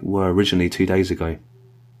as they were originally 2 days ago.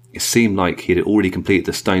 It seemed like he had already completed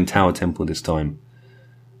the Stone Tower Temple this time.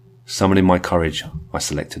 Summoning my courage, I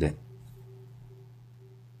selected it.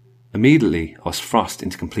 Immediately, I was thrust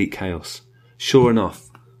into complete chaos. Sure enough,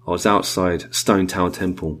 I was outside Stone Tower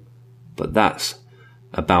Temple, but that's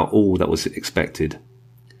about all that was expected.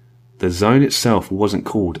 The zone itself wasn't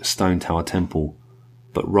called Stone Tower Temple,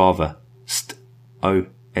 but rather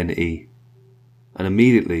St-O-N-E. And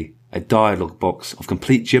immediately, a dialogue box of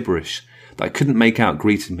complete gibberish that I couldn't make out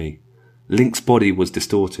greeted me. Link's body was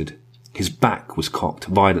distorted. His back was cocked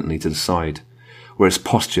violently to the side, where his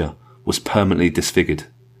posture was permanently disfigured.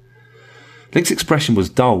 Link's expression was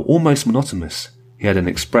dull, almost monotonous. He had an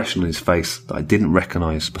expression on his face that I didn't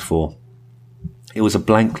recognise before. It was a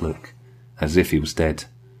blank look, as if he was dead.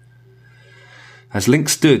 As Link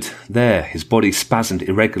stood there, his body spasmed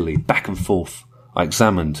irregularly, back and forth, I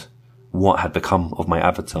examined what had become of my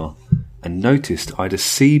avatar, and noticed I had a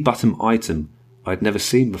C button item I had never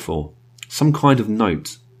seen before. Some kind of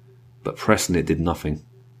note, but pressing it did nothing.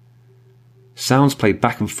 Sounds played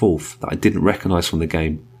back and forth that I didn't recognise from the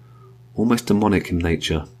game, almost demonic in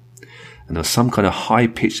nature, and there was some kind of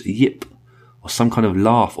high-pitched yip, or some kind of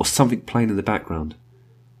laugh, or something playing in the background.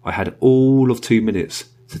 I had all of 2 minutes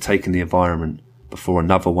to take in the environment before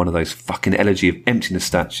another one of those fucking Elegy of Emptiness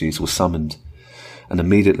statues was summoned, and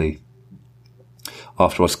immediately,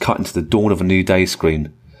 after I was cut into the Dawn of a New Day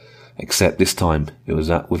screen, except this time it was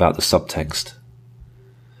without the subtext.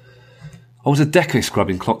 I was a deco scrub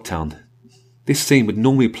in Clocktown. This scene would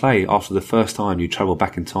normally play after the first time you travel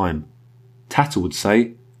back in time. Tattle would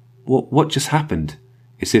say, What just happened?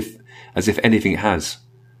 As if anything has.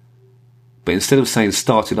 But instead of saying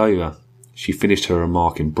started over, she finished her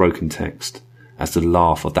remark in broken text, as the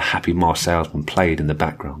laugh of the happy masked salesman played in the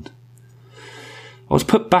background. I was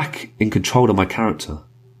put back in control of my character,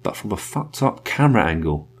 but from a fucked up camera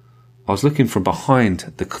angle. I was looking from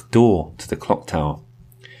behind the door to the clock tower,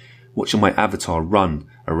 watching my avatar run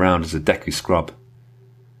around as a deku scrub.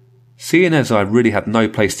 Seeing as I really had no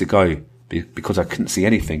place to go because I couldn't see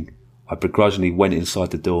anything, I begrudgingly went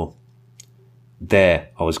inside the door. There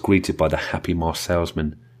I was greeted by the happy masked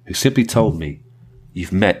salesman, who simply told me,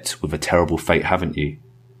 "You've met with a terrible fate, haven't you?"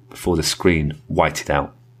 before the screen whited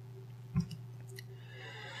out.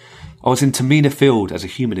 I was in Tamina Field as a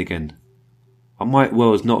human again. I might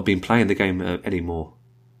well as not have been playing the game anymore.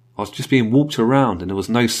 I was just being walked around and there was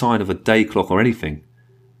no sign of a day clock or anything.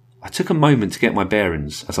 I took a moment to get my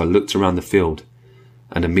bearings as I looked around the field,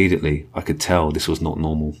 and immediately I could tell this was not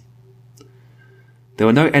normal. There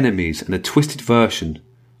were no enemies, and a twisted version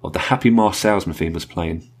of the Happy Masked Salesman theme was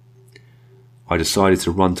playing. I decided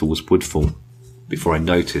to run towards Woodfall before I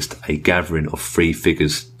noticed a gathering of 3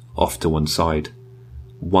 figures off to one side,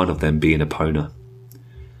 one of them being Epona.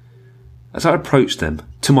 As I approached them,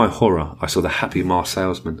 to my horror, I saw the Happy Masked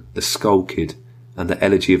Salesman, the Skull Kid, and the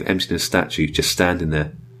Elegy of Emptiness statue just standing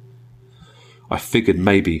there. I figured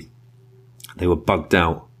maybe they were bugged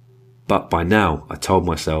out, but by now I told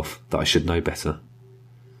myself that I should know better.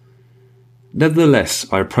 Nevertheless,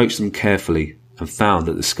 I approached them carefully and found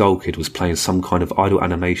that the Skull Kid was playing some kind of idle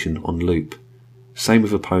animation on loop. Same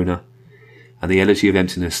with Epona, and the Elegy of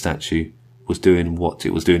Emptiness statue was doing what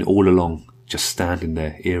it was doing all along, just standing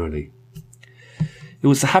there eerily. It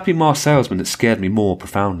was the Happy Mask Salesman that scared me more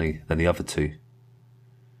profoundly than the other two.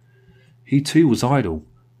 He too was idle,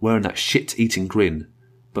 wearing that shit-eating grin,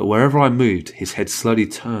 but wherever I moved, his head slowly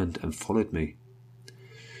turned and followed me.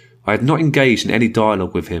 I had not engaged in any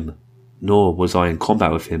dialogue with him, nor was I in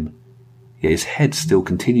combat with him, yet his head still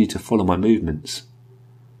continued to follow my movements.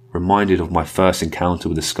 Reminded of my first encounter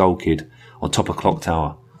with the Skull Kid on top of Clock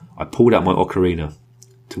Tower, I pulled out my ocarina,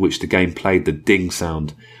 to which the game played the ding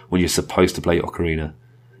sound when you're supposed to play ocarina,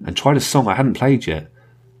 and tried a song I hadn't played yet,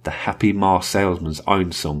 the Happy Mask Salesman's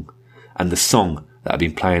own song, and the song that had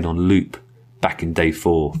been playing on loop back in day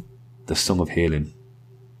 4, the Song of Healing.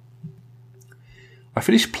 I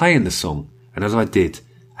finished playing the song, and as I did,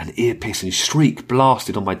 an ear-piercing shriek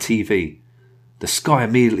blasted on my TV. The sky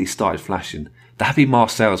immediately started flashing. The Happy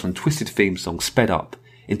Mask Salesman twisted theme song sped up,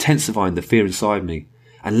 intensifying the fear inside me,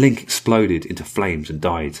 and Link exploded into flames and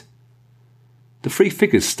died. The 3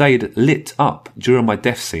 figures stayed lit up during my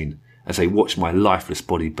death scene as they watched my lifeless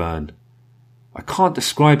body burn. I can't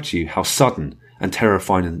describe to you how sudden and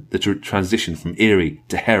terrifying the transition from eerie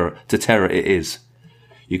to terror it is.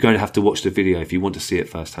 You're going to have to watch the video if you want to see it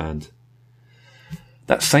firsthand.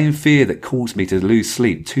 That same fear that caused me to lose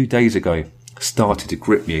sleep 2 days ago started to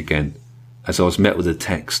grip me again as I was met with the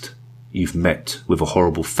text, "You've met with a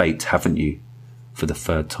horrible fate, haven't you?" for the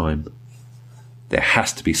 3rd time. There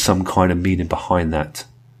has to be some kind of meaning behind that.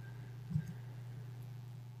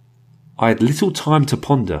 I had little time to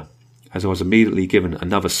ponder, as I was immediately given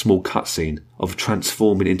another small cutscene of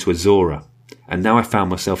transforming into a Zora, and now I found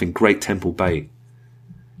myself in Great Temple Bay.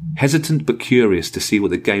 Hesitant but curious to see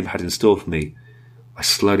what the game had in store for me, I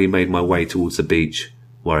slowly made my way towards the beach,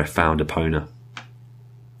 where I found Epona.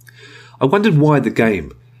 I wondered why the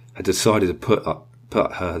game had decided to put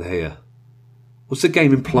her there. Was the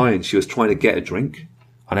game implying she was trying to get a drink,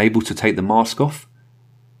 unable to take the mask off?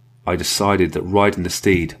 I decided that riding the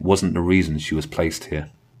steed wasn't the reason she was placed here.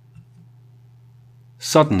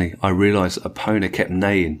 Suddenly I realised that Epona kept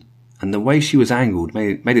neighing, and the way she was angled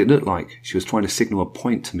made it look like she was trying to signal a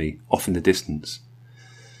point to me off in the distance.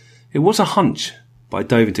 It was a hunch, but I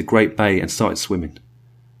dove into Great Bay and started swimming.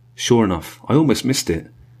 Sure enough, I almost missed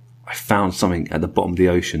it. I found something at the bottom of the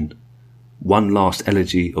ocean. One last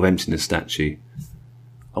Elegy of Emptiness statue.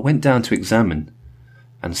 I went down to examine,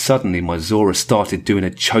 and suddenly my Zora started doing a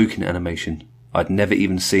choking animation I'd never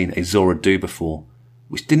even seen a Zora do before,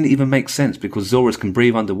 which didn't even make sense because Zoras can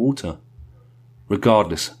breathe underwater.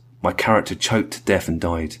 Regardless, my character choked to death and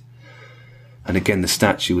died. And again the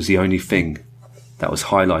statue was the only thing that was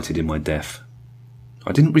highlighted in my death.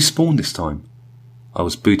 I didn't respawn this time. I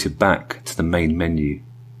was booted back to the main menu,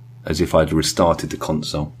 as if I'd restarted the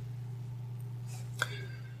console.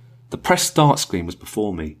 The press start screen was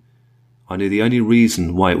before me. I knew the only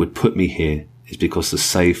reason why it would put me here is because the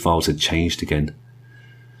save files had changed again.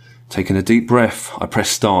 Taking a deep breath, I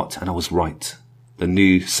pressed start and I was right. The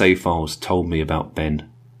new save files told me about Ben.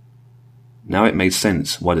 Now it made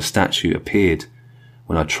sense why the statue appeared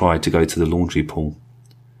when I tried to go to the laundry pool.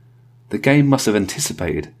 The game must have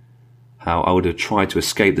anticipated how I would have tried to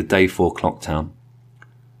escape the day 4 clock town.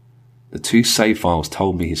 The 2 save files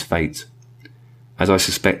told me his fate. As I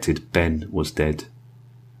suspected, Ben was dead.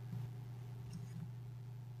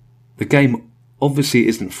 The game obviously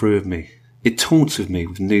isn't through with me. It taunts with me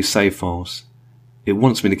with new save files. It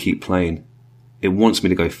wants me to keep playing. It wants me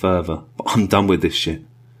to go further, but I'm done with this shit.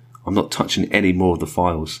 I'm not touching any more of the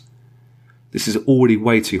files. This is already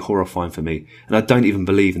way too horrifying for me, and I don't even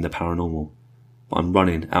believe in the paranormal. But I'm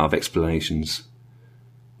running out of explanations.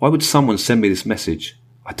 Why would someone send me this message?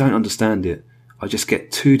 I don't understand it. I just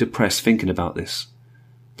get too depressed thinking about this.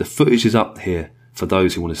 The footage is up here for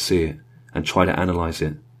those who want to see it and try to analyse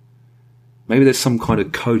it. Maybe there's some kind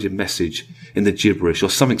of coded message in the gibberish or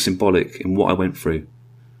something symbolic in what I went through.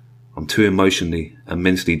 I'm too emotionally and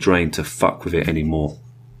mentally drained to fuck with it anymore.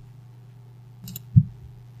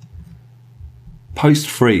 Post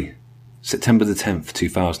 3, September the 10th,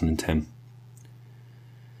 2010.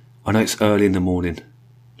 I know it's early in the morning.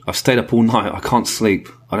 I've stayed up all night. I can't sleep.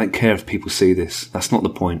 I don't care if people see this. That's not the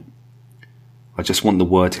point. I just want the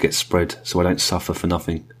word to get spread so I don't suffer for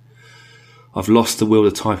nothing. I've lost the will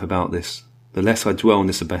to type about this. The less I dwell on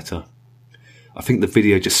this, the better. I think the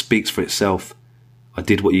video just speaks for itself. I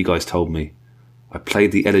did what you guys told me. I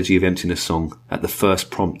played the Elegy of Emptiness song at the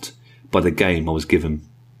first prompt by the game I was given.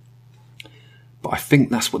 But I think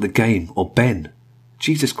that's what the game, or Ben.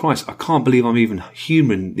 Jesus Christ, I can't believe I'm even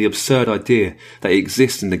humouring the absurd idea that it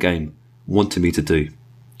exists in the game. wanted me to do.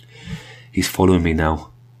 He's following me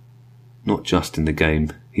now. Not just in the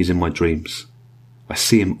game, he's in my dreams. I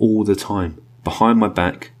see him all the time, behind my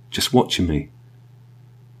back, just watching me.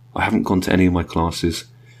 I haven't gone to any of my classes.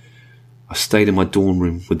 I stayed in my dorm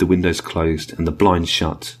room with the windows closed and the blinds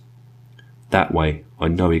shut. That way, I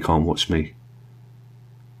know he can't watch me.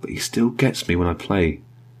 But he still gets me when I play.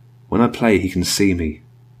 When I play, he can see me.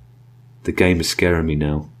 The game is scaring me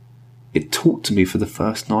now. It talked to me for the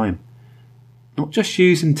first time. Not just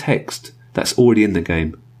using text that's already in the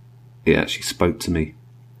game. It actually spoke to me.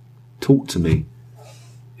 Talked to me.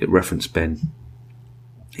 It referenced Ben.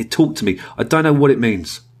 It talked to me. I don't know what it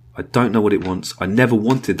means. I don't know what it wants. I never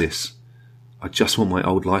wanted this. I just want my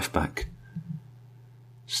old life back.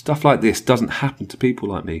 Stuff like this doesn't happen to people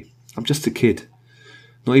like me. I'm just a kid.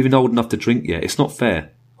 Not even old enough to drink yet. It's not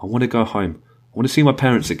fair. I want to go home. I want to see my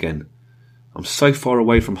parents again. I'm so far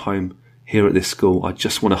away from home here at this school. I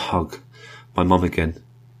just want to hug my mum again.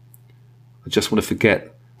 I just want to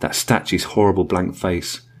forget that statue's horrible blank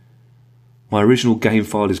face. My original game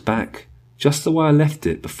file is back, just the way I left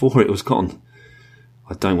it before it was gone.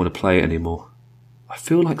 I don't want to play it anymore. I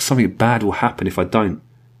feel like something bad will happen if I don't,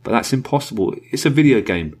 but that's impossible. It's a video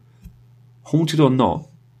game. Haunted or not,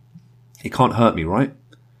 it can't hurt me, right?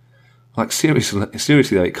 Like seriously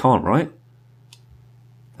though, it can't, right?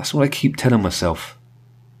 That's what I keep telling myself.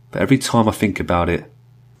 But every time I think about it,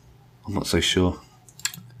 I'm not so sure.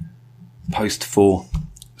 Post 4,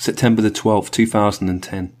 September the 12th,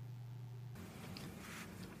 2010.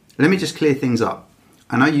 Let me just clear things up.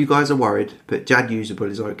 I know you guys are worried, but Jad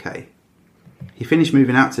Usable is okay. He finished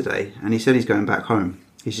moving out today and he said he's going back home.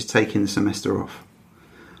 He's just taking the semester off.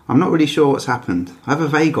 I'm not really sure what's happened. I have a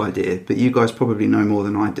vague idea, but you guys probably know more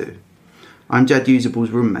than I do. I'm Jad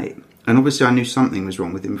Usable's roommate, and obviously I knew something was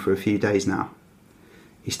wrong with him for a few days now.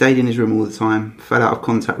 He stayed in his room all the time, fell out of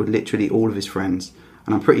contact with literally all of his friends,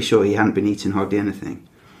 and I'm pretty sure he hadn't been eating hardly anything.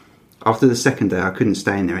 After the second day I couldn't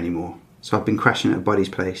stay in there anymore, so I've been crashing at a buddy's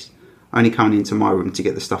place, only coming into my room to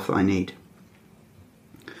get the stuff that I need.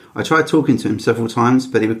 I tried talking to him several times,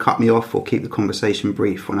 but he would cut me off or keep the conversation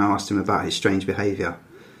brief when I asked him about his strange behaviour.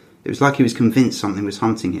 It was like he was convinced something was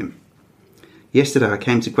hunting him. Yesterday I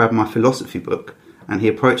came to grab my philosophy book and he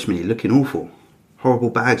approached me looking awful, horrible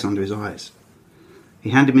bags under his eyes. He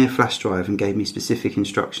handed me a flash drive and gave me specific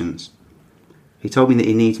instructions. He told me that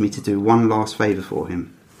he needs me to do one last favour for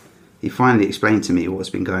him. He finally explained to me what's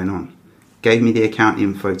been going on, gave me the account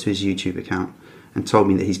info to his YouTube account and told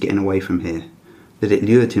me that he's getting away from here, that it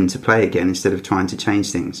lured him to play again instead of trying to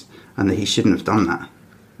change things and that he shouldn't have done that,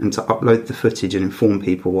 and to upload the footage and inform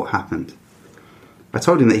people what happened. I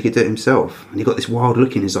told him that he could do it himself, and he got this wild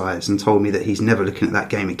look in his eyes and told me that he's never looking at that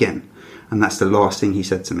game again, and that's the last thing he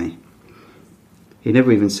said to me. He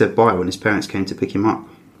never even said bye when his parents came to pick him up.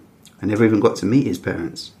 I never even got to meet his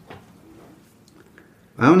parents.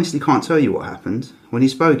 I honestly can't tell you what happened. When he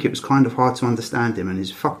spoke, it was kind of hard to understand him, and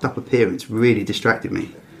his fucked up appearance really distracted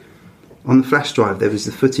me. On the flash drive there was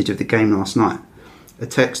the footage of the game last night, a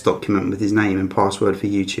text document with his name and password for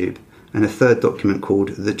YouTube, and a third document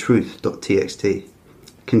called thetruth.txt,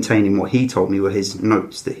 containing what he told me were his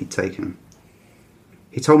notes that he'd taken.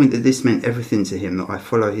 He told me that this meant everything to him, that I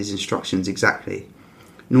follow his instructions exactly.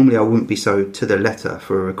 Normally I wouldn't be so to the letter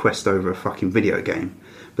for a request over a fucking video game,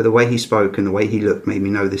 but the way he spoke and the way he looked made me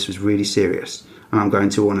know this was really serious, and I'm going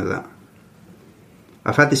to honour that.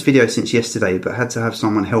 I've had this video since yesterday, but had to have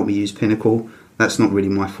someone help me use Pinnacle. That's not really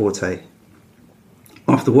my forte.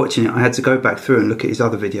 After watching it, I had to go back through and look at his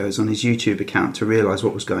other videos on his YouTube account to realise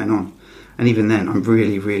what was going on, and even then I'm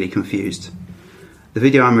really confused. The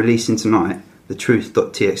video I'm releasing tonight,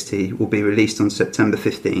 thetruth.txt, will be released on September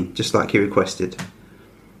 15, just like he requested.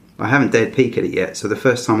 I haven't dared peek at it yet, so the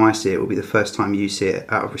first time I see it will be the first time you see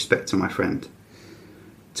it, out of respect to my friend.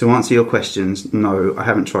 To answer your questions, no, I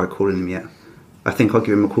haven't tried calling him yet. I think I'll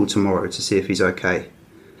give him a call tomorrow to see if he's okay.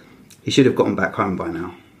 He should have gotten back home by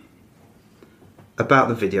now. About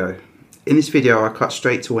the video. In this video I cut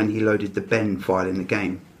straight to when he loaded the Ben file in the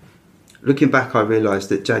game. Looking back I realised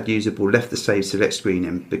that Jad Usable left the save select screen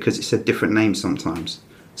in because it said different names sometimes,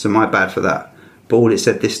 so my bad for that, but all it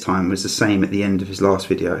said this time was the same at the end of his last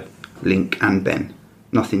video, Link and Ben,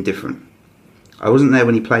 nothing different. I wasn't there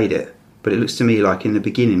when he played it, but it looks to me like in the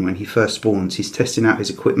beginning when he first spawns he's testing out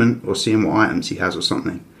his equipment or seeing what items he has or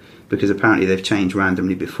something, because apparently they've changed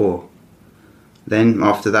randomly before. Then,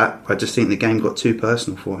 after that, I just think the game got too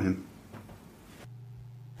personal for him.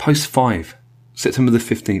 Post 5, September the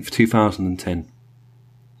 15th, 2010.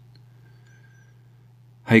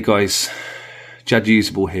 Hey guys, Jad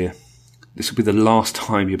Usable here. This will be the last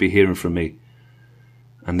time you'll be hearing from me,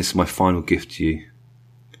 and this is my final gift to you.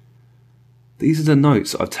 These are the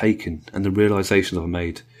notes I've taken and the realisations I've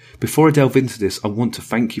made. Before I delve into this, I want to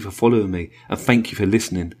thank you for following me and thank you for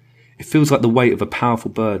listening. It feels like the weight of a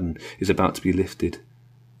powerful burden is about to be lifted.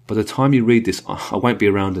 By the time you read this, I won't be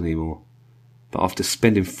around anymore. But after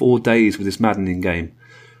spending 4 days with this maddening game,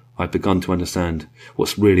 I've begun to understand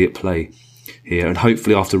what's really at play here, and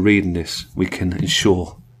hopefully after reading this, we can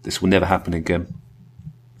ensure this will never happen again.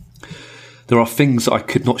 There are things I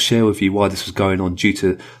could not share with you why this was going on due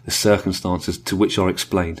to the circumstances to which I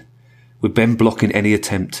explained. With Ben blocking any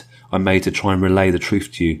attempt I made to try and relay the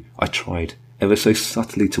truth to you, I tried, ever so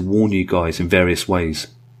subtly, to warn you guys in various ways.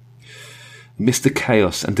 Amidst the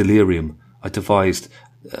chaos and delirium, I devised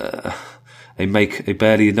a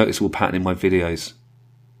barely noticeable pattern in my videos.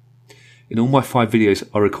 In all my 5 videos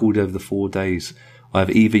I recorded over the 4 days, I have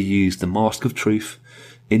either used the Mask of Truth,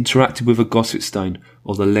 interacted with a Gossip Stone,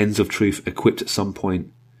 or the Lens of Truth equipped at some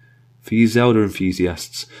point. For you Zelda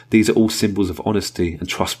enthusiasts, these are all symbols of honesty and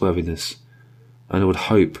trustworthiness, and I would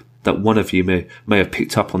hope that one of you may have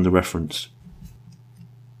picked up on the reference.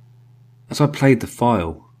 As I played the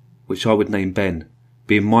file, which I would name Ben,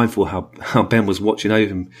 being mindful how Ben was watching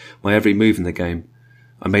over my every move in the game,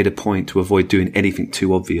 I made a point to avoid doing anything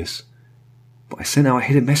too obvious. But I sent out a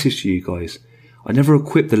hidden message to you guys. I never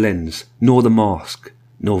equipped the lens, nor the mask,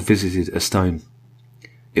 nor visited a stone.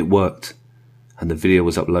 It worked, and the video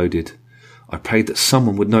was uploaded. I prayed that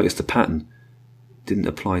someone would notice the pattern. It didn't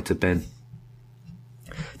apply to Ben.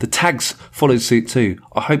 The tags followed suit too.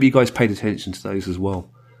 I hope you guys paid attention to those as well.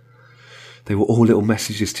 They were all little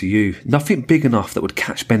messages to you. Nothing big enough that would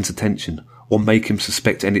catch Ben's attention or make him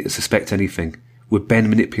suspect anything. With Ben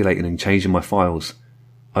manipulating and changing my files,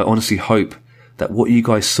 I honestly hope that what you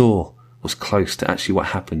guys saw was close to actually what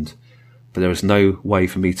happened, but there is no way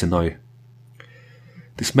for me to know.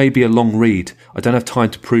 This may be a long read. I don't have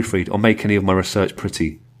time to proofread or make any of my research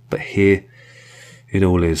pretty, but here it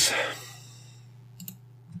all is.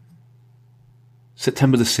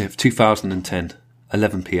 September the 6th, 2010,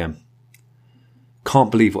 11 p.m.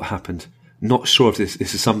 Can't believe what happened. Not sure if this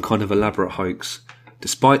is some kind of elaborate hoax.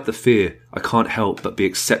 Despite the fear, I can't help but be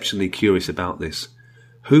exceptionally curious about this.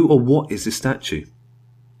 Who or what is this statue?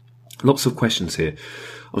 Lots of questions here.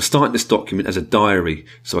 I'm starting this document as a diary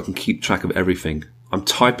so I can keep track of everything. I'm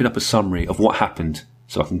typing up a summary of what happened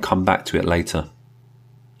so I can come back to it later.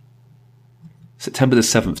 September the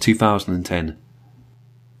 7th, 2010.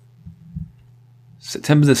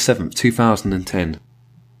 September the 7th, 2010.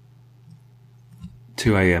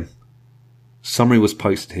 2 a.m. Summary was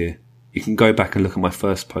posted here. You can go back and look at my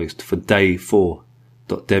first post for day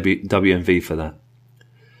 4.wmv for that.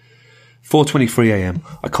 4:23 a.m.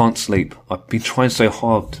 I can't sleep. I've been trying so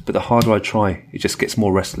hard, but the harder I try, it just gets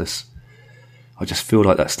more restless. I just feel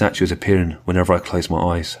like that statue is appearing whenever I close my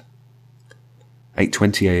eyes.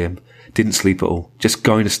 8:20 a.m. Didn't sleep at all. Just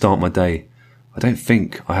going to start my day. I don't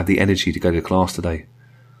think I have the energy to go to class today.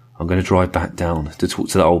 I'm going to drive back down to talk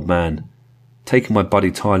to that old man, taking my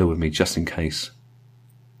buddy Tyler with me just in case.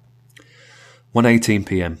 1:18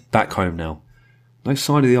 p.m. Back home now. No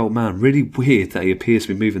sign of the old man. Really weird that he appears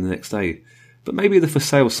to be moving the next day. But maybe the for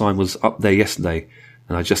sale sign was up there yesterday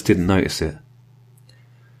and I just didn't notice it.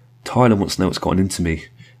 Tyler wants to know what's gotten into me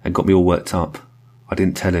and got me all worked up. I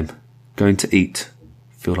didn't tell him. Going to eat.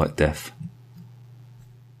 Feel like death.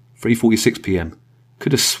 3:46 p.m.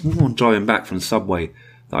 Could have sworn driving back from the subway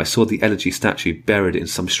that I saw the Elegy statue buried in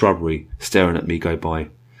some shrubbery staring at me go by.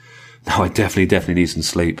 No, I definitely need some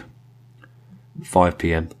sleep. 5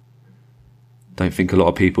 p.m. Don't think a lot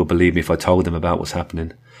of people believe me if I told them about what's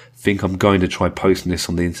happening. Think I'm going to try posting this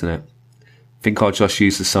on the internet. Think I'll just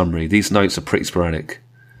use the summary. These notes are pretty sporadic.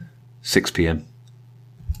 6 p.m.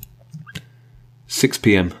 6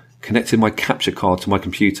 p.m. Connected my capture card to my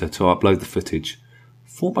computer to upload the footage.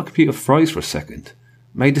 Thought my computer froze for a second.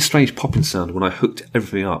 Made a strange popping sound when I hooked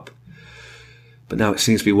everything up. But now it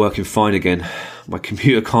seems to be working fine again. My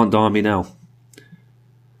computer can't die on me now.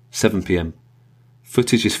 7 p.m.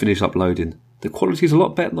 Footage is finished uploading. The quality is a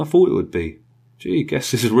lot better than I thought it would be. Gee,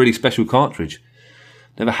 guess this is a really special cartridge.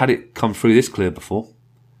 Never had it come through this clear before.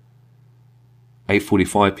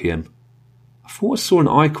 8:45 p.m. I thought I saw an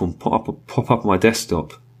icon pop up on my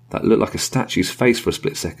desktop that looked like a statue's face for a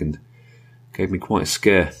split second. Gave me quite a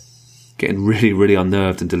scare. Getting really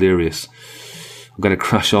unnerved and delirious. I'm going to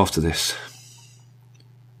crash after this.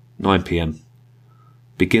 9 p.m.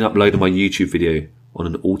 Begin uploading my YouTube video on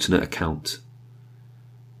an alternate account.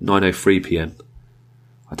 9:03 p.m.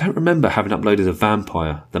 I don't remember having uploaded a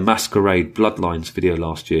Vampire, the Masquerade Bloodlines video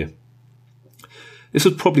last year. This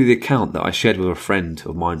was probably the account that I shared with a friend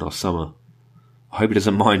of mine last summer. I hope he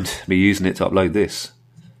doesn't mind me using it to upload this.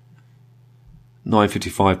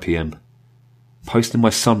 9:55 p.m. Posting my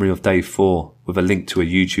summary of day 4 with a link to a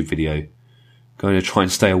YouTube video. Going to try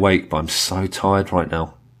and stay awake, but I'm so tired right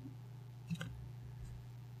now.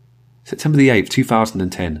 September the 8th,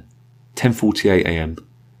 2010, 10:48 a.m.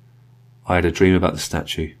 I had a dream about the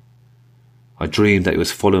statue. I dreamed that it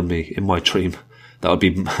was following me in my dream, that I'd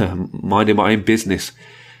be minding my own business.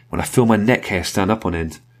 When I feel my neck hair stand up on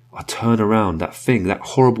end, I turn around, that thing, that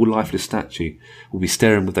horrible lifeless statue, will be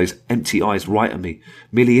staring with those empty eyes right at me,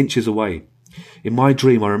 merely inches away. In my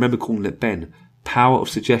dream, I remember calling it Ben, power of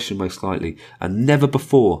suggestion most likely, and never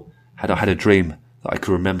before had I had a dream that I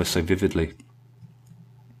could remember so vividly.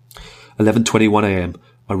 11:21 a.m.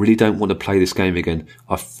 I really don't want to play this game again.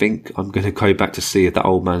 I think I'm going to go back to see if that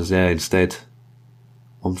old man's there instead.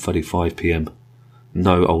 1:35 p.m.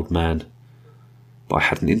 No old man. But I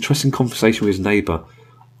had an interesting conversation with his neighbour.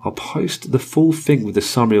 I'll post the full thing with the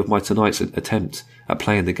summary of my tonight's attempt at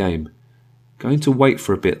playing the game. Going to wait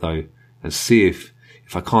for a bit though, and see if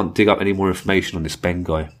I can't dig up any more information on this Ben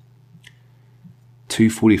guy.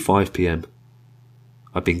 2:45 p.m.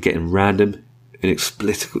 I've been getting random,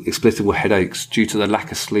 inexplicable headaches due to the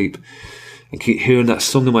lack of sleep, and keep hearing that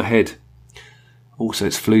song in my head. Also,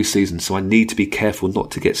 it's flu season, so I need to be careful not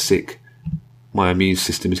to get sick. My immune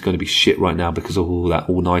system is going to be shit right now because of all that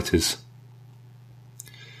all-nighters.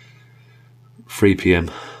 3 p.m.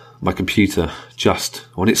 My computer just,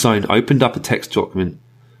 on its own, opened up a text document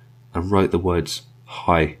and wrote the words,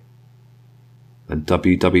 hi, and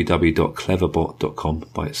www.cleverbot.com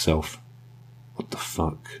by itself. What the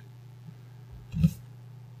fuck?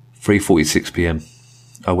 3:46 p.m.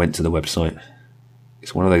 I went to the website.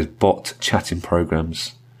 It's one of those bot chatting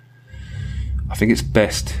programs. I think it's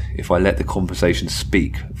best if I let the conversation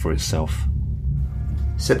speak for itself.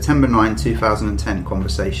 September 9, 2010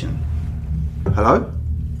 conversation. Hello?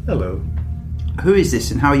 Hello. Who is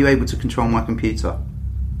this and how are you able to control my computer?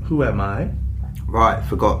 Who am I? Right,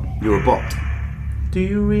 forgot. You're a bot. Do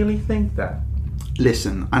you really think that?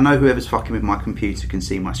 Listen, I know whoever's fucking with my computer can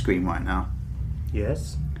see my screen right now.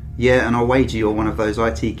 Yes? Yeah, and I'll wager you're one of those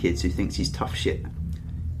IT kids who thinks he's tough shit.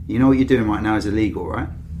 You know what you're doing right now is illegal, right?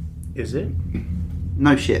 Is it?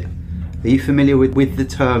 No shit. Are you familiar with the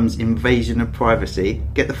terms invasion of privacy?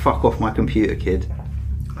 Get the fuck off my computer, kid.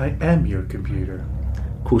 I am your computer.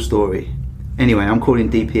 Cool story. Anyway, I'm calling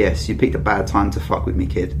DPS. You picked a bad time to fuck with me,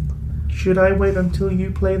 kid. Should I wait until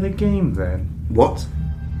you play the game then? What?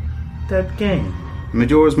 That game?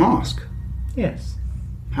 Majora's Mask? Yes.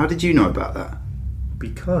 How did you know about that?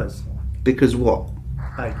 Because Because what?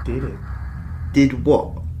 I did it. Did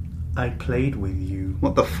what? I played with you.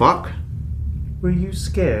 What the fuck? Were you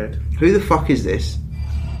scared? Who the fuck is this?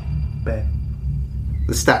 Ben.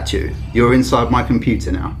 The statue. You're inside my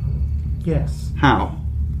computer now. Yes. How?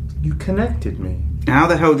 You connected me. How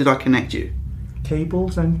the hell did I connect you?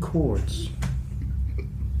 Cables and cords.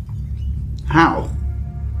 How?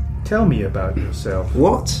 Tell me about yourself.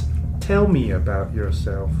 What? Tell me about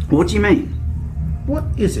yourself. What do you mean? What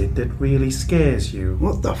is it that really scares you?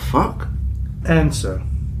 What the fuck? Answer.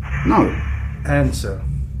 No. Answer.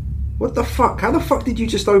 What the fuck? How the fuck did you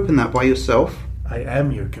just open that by yourself? I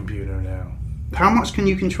am your computer now. How much can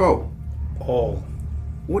you control? All.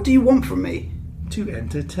 What do you want from me? To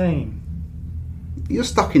entertain. You're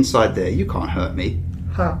stuck inside there. You can't hurt me.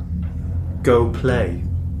 Ha. Go play.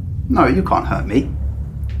 No, you can't hurt me.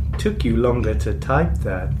 Took you longer to type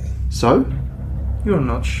that. So? You're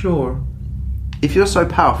not sure. If you're so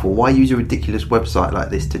powerful, why use a ridiculous website like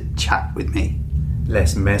this to chat with me?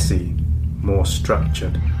 Less messy. More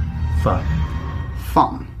structured. Fun.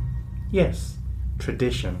 Fun? Yes.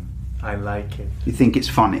 Tradition. I like it. You think it's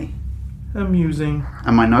funny? Amusing.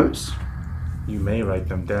 And my notes? You may write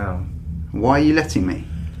them down. Why are you letting me?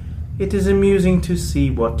 It is amusing to see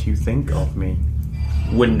what you think of me.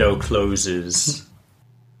 Window closes.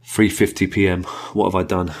 3:50 p.m. What have I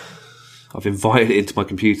done? I've invited it into my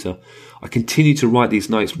computer. I continue to write these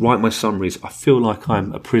notes, write my summaries. I feel like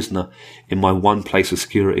I'm a prisoner in my one place of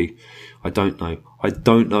security. I don't know. I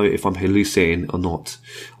don't know if I'm hallucinating or not.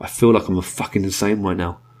 I feel like I'm a fucking insane right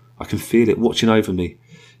now. I can feel it watching over me.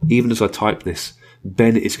 Even as I type this,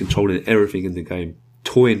 Ben is controlling everything in the game,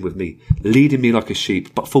 toying with me, leading me like a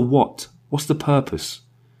sheep. But for what? What's the purpose?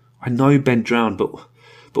 I know Ben drowned, but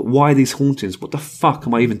why these hauntings? What the fuck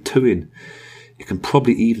am I even doing? You can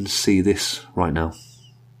probably even see this right now.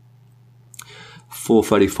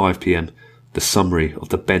 4:35 p.m. The summary of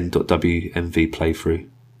the Ben.wmv playthrough.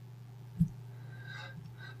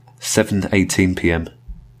 7:18 p.m.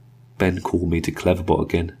 Ben called me to Cleverbot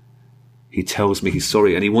again. He tells me he's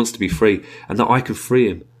sorry and he wants to be free and that I can free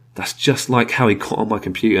him. That's just like how he got on my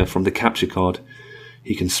computer from the capture card.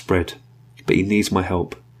 He can spread, but he needs my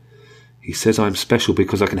help. He says I'm special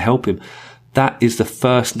because I can help him. That is the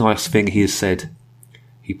first nice thing he has said.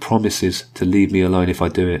 He promises to leave me alone if I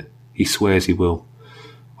do it. He swears he will.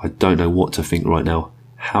 I don't know what to think right now.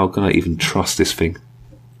 How can I even trust this thing?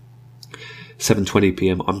 7:20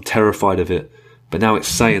 p.m. I'm terrified of it. But now it's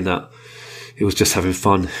saying that it was just having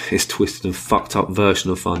fun. It's twisted and fucked up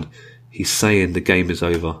version of fun. He's saying the game is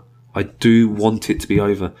over. I do want it to be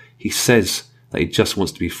over. He says that he just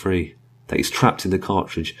wants to be free. That he's trapped in the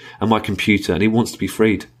cartridge and my computer and he wants to be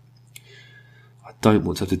freed. I don't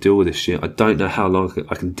want to have to deal with this shit. I don't know how long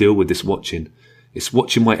I can deal with this watching. It's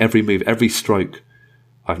watching my every move, every stroke.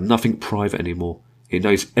 I have nothing private anymore. It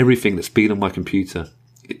knows everything that's been on my computer.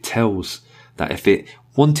 It tells that if it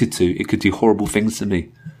wanted to, it could do horrible things to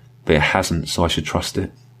me. But it hasn't, so I should trust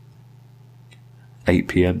it. 8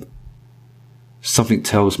 p.m. Something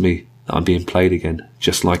tells me that I'm being played again,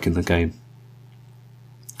 just like in the game.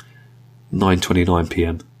 9:29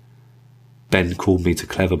 p.m. Ben called me to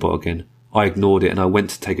Cleverbot again. I ignored it and I went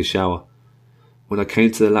to take a shower. When I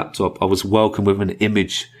came to the laptop, I was welcomed with an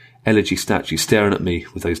image elegy statue staring at me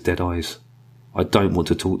with those dead eyes. I don't want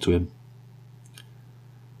to talk to him.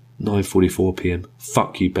 9:44 p.m.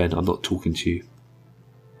 Fuck you, Ben, I'm not talking to you.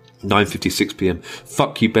 9:56 p.m.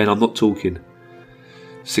 Fuck you, Ben, I'm not talking.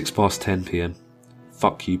 10:06 p.m.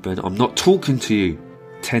 Fuck you, Ben, I'm not talking to you.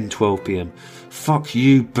 10:12 p.m. Fuck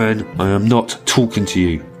you, Ben, I am not talking to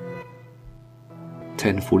you.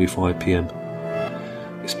 10:45 p.m.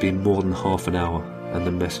 It's been more than half an hour and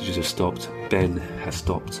the messages have stopped. Ben has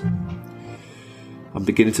stopped. I'm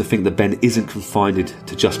beginning to think that Ben isn't confined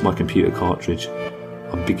to just my computer cartridge.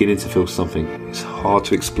 I'm beginning to feel something. It's hard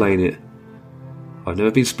to explain it. I've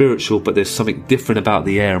never been spiritual, but there's something different about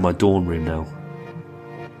the air in my dorm room now.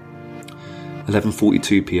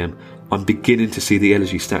 11:42 p.m. I'm beginning to see the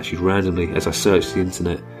elegy statues randomly as I search the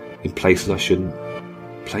internet in places I shouldn't.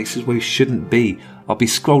 Places where you shouldn't be. I'll be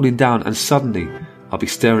scrolling down and suddenly I'll be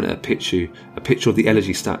staring at a picture of the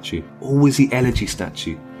elegy statue. Always the elegy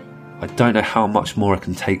statue. I don't know how much more I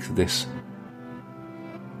can take of this.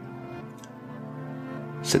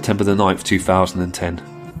 September the 9th, 2010.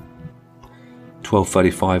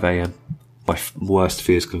 12:35 a.m. My worst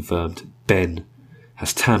fears confirmed. Ben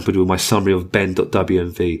has tampered with my summary of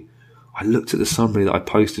ben.wmv. I looked at the summary that I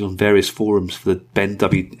posted on various forums for the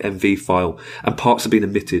ben.wmv file, and parts have been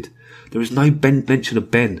omitted. There is no mention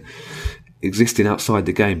of Ben existing outside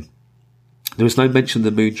the game. There is no mention of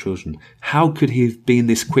the Moon Children. How could he have been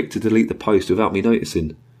this quick to delete the post without me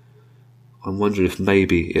noticing? I'm wondering if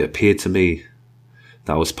maybe it appeared to me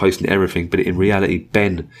that I was posting everything, but in reality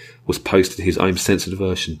Ben was posting his own censored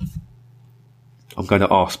version. I'm going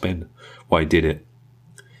to ask Ben why he did it.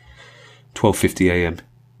 12:50 a.m.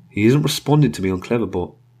 He isn't responding to me on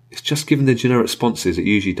Cleverbot. It's just giving the generic responses it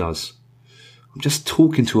usually does. I'm just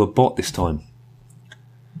talking to a bot this time.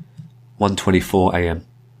 1:24 a.m.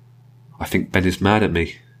 I think Ben is mad at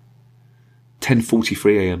me.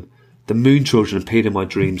 10:43 a.m. The Moon Children appeared in my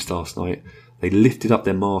dreams last night. They lifted up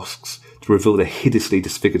their masks to reveal their hideously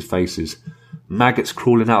disfigured faces. Maggots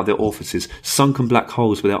crawling out of their orifices, sunken black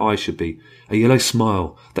holes where their eyes should be. A yellow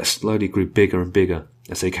smile that slowly grew bigger and bigger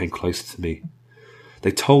as they came closer to me.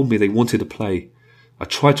 They told me they wanted to play. I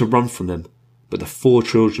tried to run from them, but the 4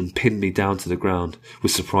 children pinned me down to the ground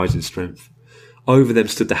with surprising strength. Over them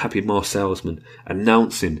stood the Happy Mask salesman,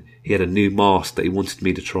 announcing he had a new mask that he wanted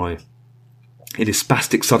me to try. In his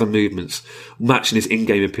spastic sudden movements, matching his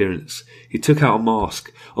in-game appearance, he took out a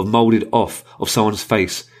mask of moulded off of someone's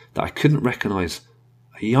face that I couldn't recognise,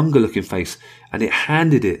 a younger-looking face, and it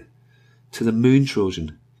handed it to the Moon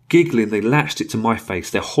Children. Giggling, they latched it to my face,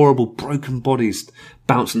 their horrible broken bodies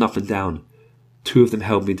bouncing up and down. 2 of them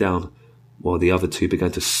held me down, while the other 2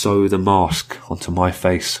 began to sew the mask onto my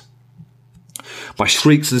face. My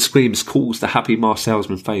shrieks and screams caused the Happy Mask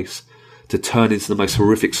salesman's face to turn into the most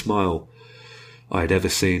horrific smile I had ever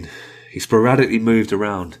seen. He sporadically moved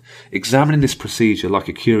around, examining this procedure like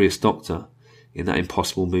a curious doctor in that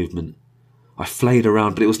impossible movement. I flayed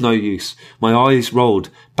around, but it was no use. My eyes rolled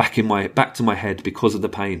back to my head because of the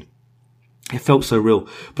pain. It felt so real,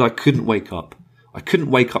 but I couldn't wake up. I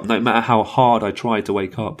couldn't wake up no matter how hard I tried to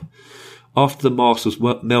wake up. After the mask was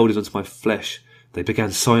melded onto my flesh, they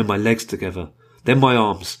began sewing my legs together. Then my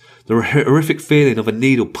arms. The horrific feeling of a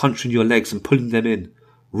needle puncturing your legs and pulling them in,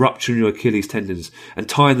 rupturing your Achilles tendons and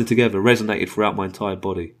tying them together resonated throughout my entire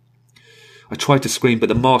body. I tried to scream, but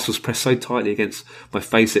the mask was pressed so tightly against my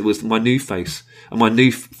face it was my new face, and my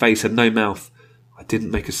new face had no mouth. I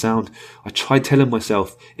didn't make a sound. I tried telling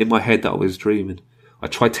myself in my head that I was dreaming. I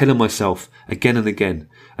tried telling myself again and again,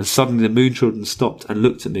 and suddenly the Moon Children stopped and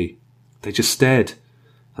looked at me. They just stared,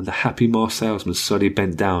 and the Happy Mask salesman slowly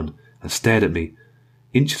bent down and stared at me,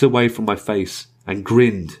 inches away from my face, and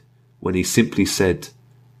grinned when he simply said,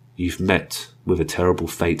 "You've met with a terrible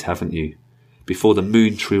fate, haven't you?" before the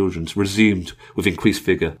moon children resumed with increased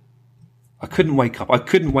vigour. I couldn't wake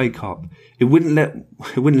up. It wouldn't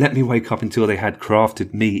let me wake up until they had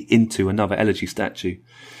crafted me into another elegy statue.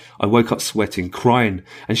 I woke up sweating, crying,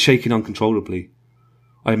 and shaking uncontrollably.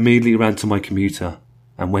 I immediately ran to my computer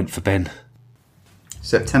and went for Ben.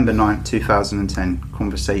 September 9th, 2010,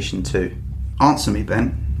 Conversation 2. Answer me,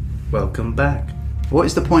 Ben. Welcome back. What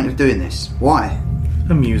is the point of doing this? Why?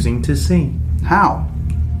 Amusing to see. How?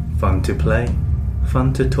 Fun to play.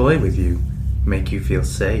 Fun to toy with you. Make you feel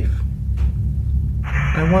safe.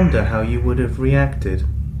 I wonder how you would have reacted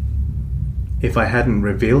if I hadn't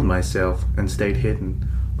revealed myself and stayed hidden,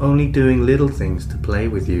 only doing little things to play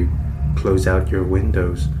with you. Close out your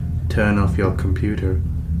windows, turn off your computer,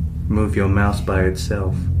 move your mouse by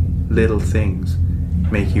itself. Little things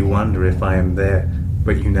make you wonder if I am there,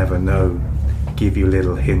 but you never know. Give you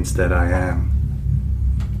little hints that I am.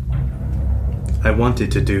 I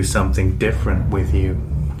wanted to do something different with you.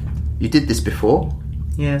 You did this before?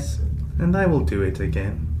 Yes, and I will do it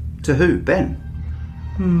again. To who? Ben?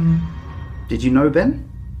 Did you know Ben?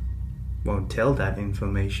 Won't tell that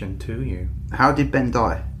information to you. How did Ben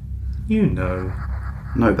die? You know.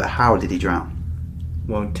 No, but how did he drown?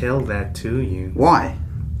 Won't tell that to you. Why?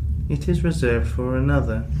 It is reserved for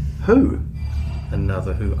another. Who?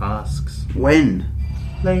 Another who asks. When?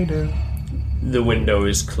 Later. The window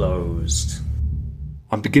is closed.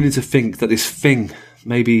 I'm beginning to think that this thing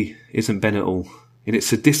maybe isn't Ben at all. In its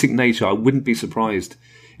sadistic nature, I wouldn't be surprised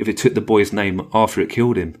if it took the boy's name after it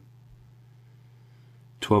killed him.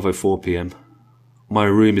 12:04 p.m. My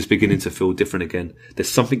room is beginning to feel different again. There's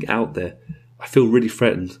something out there. I feel really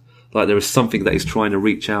threatened, like there is something that is trying to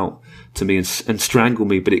reach out to me and strangle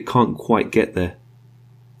me, but it can't quite get there.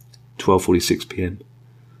 12:46 p.m.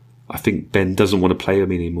 I think Ben doesn't want to play with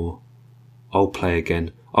me anymore. I'll play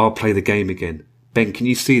again. I'll play the game again. Ben, can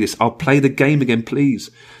you see this? I'll play the game again,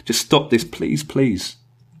 please. Just stop this, please, please.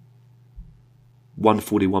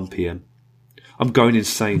 1:41 p.m. I'm going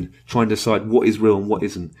insane, trying to decide what is real and what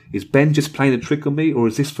isn't. Is Ben just playing a trick on me, or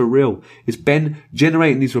is this for real? Is Ben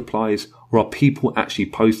generating these replies, or are people actually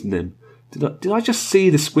posting them? Did I just see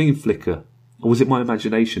the screen flicker, or was it my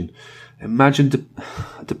imagination? Imagine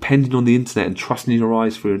depending on the internet and trusting your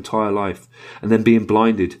eyes for your entire life, and then being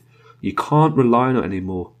blinded. You can't rely on it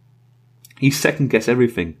anymore. You second guess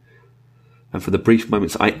everything. And for the brief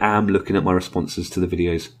moments I am looking at my responses to the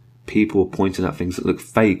videos, people were pointing at things that look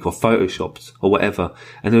fake or photoshopped or whatever,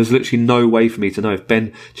 and there was literally no way for me to know if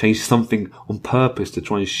Ben changed something on purpose to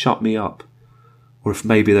try and shut me up, or if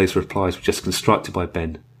maybe those replies were just constructed by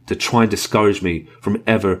Ben to try and discourage me from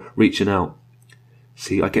ever reaching out.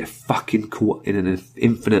 See, I get fucking caught in an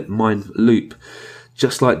infinite mind loop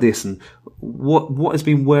just like this, and what has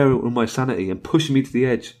been wearing on my sanity and pushing me to the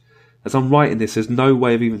edge? As I'm writing this, there's no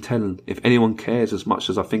way of even telling if anyone cares as much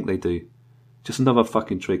as I think they do. Just another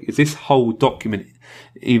fucking trick. Is this whole document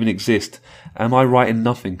even exist? Am I writing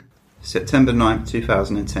nothing? September 9th,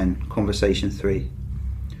 2010, Conversation 3.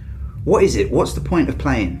 What is it? What's the point of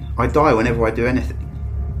playing? I die whenever I do anything.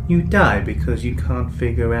 You die because you can't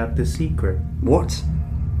figure out the secret. What?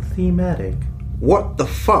 Thematic. What the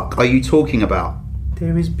fuck are you talking about?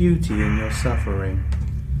 There is beauty in your suffering.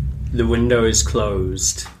 The window is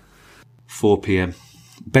closed. 4 p.m.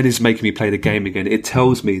 Ben is making me play the game again. It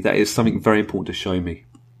tells me that it is something very important to show me.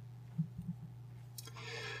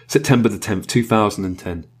 September the 10th,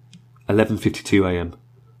 2010, 11:52 a.m.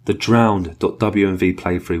 The drowned.wmv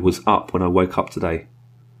playthrough was up when I woke up today.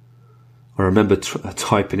 I remember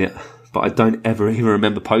typing it, but I don't ever even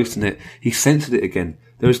remember posting it. He censored it again.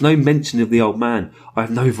 There is no mention of the old man. I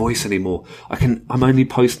have no voice anymore. I'm only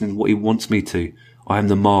posting what he wants me to. I am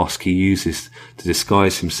the mask he uses to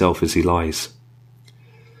disguise himself as he lies.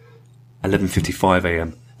 11:55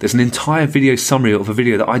 a.m. There's an entire video summary of a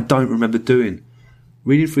video that I don't remember doing.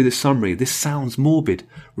 Reading through the summary, this sounds morbid,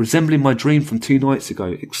 resembling my dream from 2 nights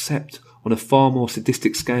ago, except on a far more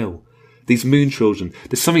sadistic scale. These moon children,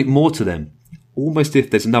 there's something more to them. Almost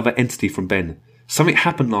if there's another entity from Ben. Something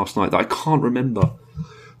happened last night that I can't remember.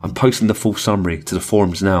 I'm posting the full summary to the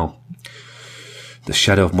forums now. The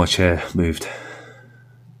shadow of my chair moved.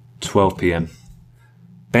 12 p.m.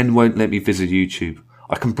 Ben won't let me visit YouTube.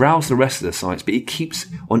 I can browse the rest of the sites, but he keeps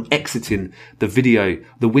on exiting the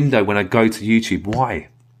window when I go to YouTube. Why?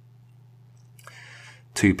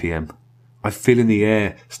 2 p.m. I feel in the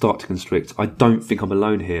air start to constrict. I don't think I'm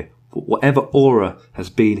alone here, but whatever aura has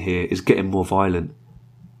been here is getting more violent.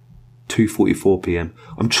 2:44 p.m.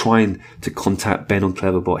 I'm trying to contact Ben on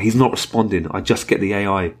Cleverbot. He's not responding. I just get the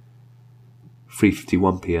AI.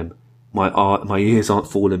 3:51 p.m. My ears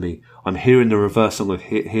aren't fooling me. I'm hearing the reverse song of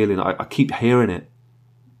Healing. I keep hearing it.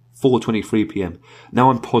 4:23 p.m.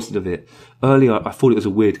 Now I'm positive of it. Earlier I thought it was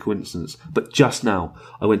a weird coincidence, but just now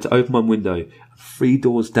I went to open my window and 3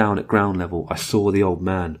 doors down at ground level I saw the old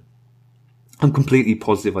man. I'm completely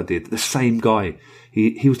positive I did. The same guy.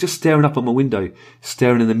 He was just staring up at my window,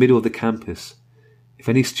 staring in the middle of the campus. If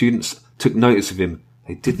any students took notice of him,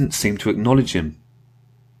 they didn't seem to acknowledge him.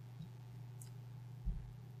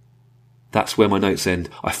 That's where my notes end.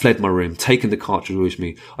 I fled my room, taking the cartridge with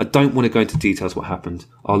me. I don't want to go into details what happened.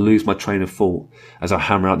 I'll lose my train of thought as I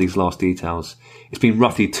hammer out these last details. It's been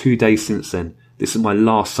roughly 2 days since then. This is my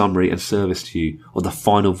last summary and service to you of the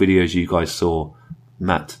final videos you guys saw.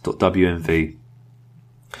 Matt.wmv.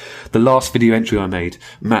 The last video entry I made,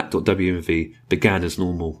 Matt.wmv, began as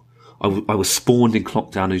normal. I was spawned in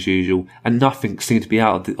clock down as usual, and nothing seemed to be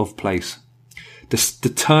out of place.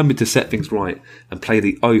 Determined to set things right and play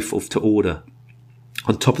the oath to order.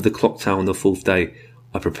 On top of the clock tower on the 4th day,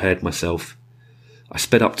 I prepared myself. I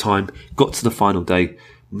sped up time, got to the final day,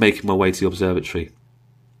 making my way to the observatory.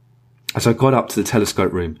 As I got up to the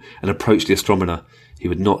telescope room and approached the astronomer, he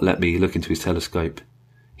would not let me look into his telescope.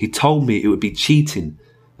 He told me it would be cheating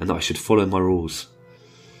and that I should follow my rules.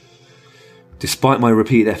 Despite my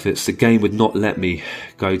repeated efforts, the game would not let me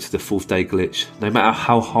go to the 4th day glitch, no matter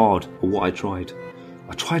how hard or what I tried.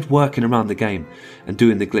 I tried working around the game and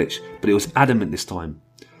doing the glitch, but it was adamant this time.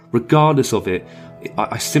 Regardless of it,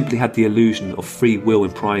 I simply had the illusion of free will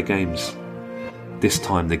in prior games. This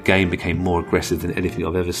time the game became more aggressive than anything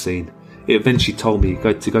I've ever seen. It eventually told me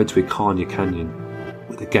to go to Ikanya Canyon,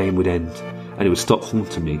 where the game would end, and it would stop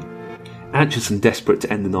haunting me. Anxious and desperate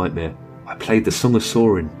to end the nightmare, I played the Song of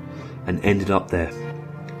Soaring and ended up there.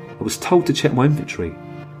 I was told to check my inventory,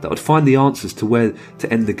 that I'd find the answers to where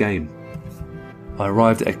to end the game. I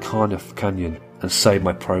arrived at Ikanya Canyon and saved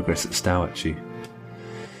my progress at Stauachi.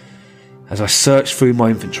 As I searched through my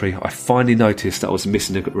inventory, I finally noticed that I was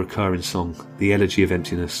missing a recurring song, the Elegy of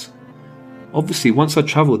Emptiness. Obviously, once I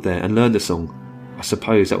travelled there and learned the song, I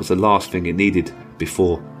suppose that was the last thing it needed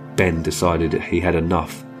before Ben decided that he had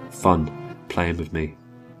enough fun playing with me.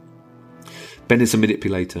 Ben is a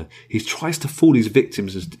manipulator. He tries to fool his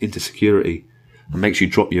victims into security and makes you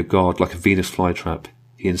drop your guard like a Venus flytrap.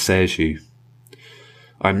 He ensnares you.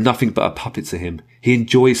 I am nothing but a puppet to him. He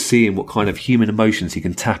enjoys seeing what kind of human emotions he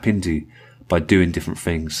can tap into by doing different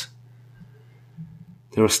things.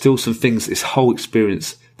 There are still some things this whole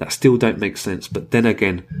experience that still don't make sense, but then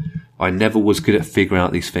again, I never was good at figuring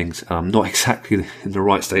out these things, and I'm not exactly in the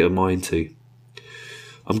right state of mind to.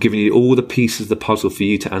 I'm giving you all the pieces of the puzzle for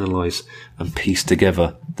you to analyse and piece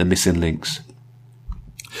together the missing links.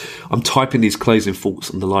 I'm typing these closing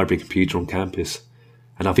thoughts on the library computer on campus,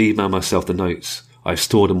 and I've emailed myself the notes I've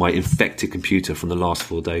stored on my infected computer from the last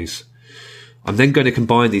 4 days. I'm then going to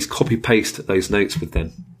combine these, copy-paste those notes with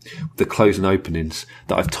them, with the closing openings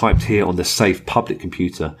that I've typed here on the safe public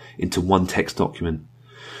computer into one text document.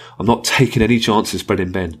 I'm not taking any chances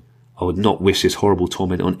spreading Ben. I would not wish this horrible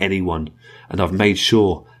torment on anyone, and I've made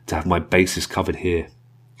sure to have my bases covered here.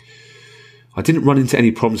 I didn't run into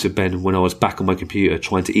any problems with Ben when I was back on my computer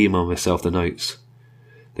trying to email myself the notes.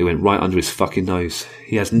 They went right under his fucking nose.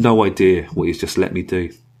 He has no idea what he's just let me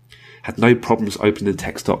do. Had no problems opening the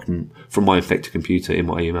text document from my infected computer in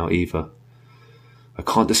my email either. I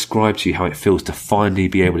can't describe to you how it feels to finally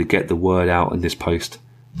be able to get the word out in this post.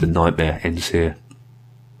 The nightmare ends here.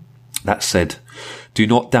 That said, do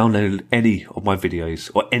not download any of my videos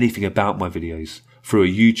or anything about my videos through a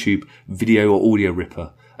YouTube video or audio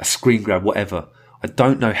ripper, a screen grab, whatever. I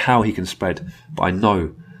don't know how he can spread, but I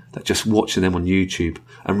know that just watching them on YouTube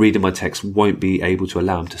and reading my text won't be able to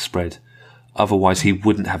allow him to spread. Otherwise, he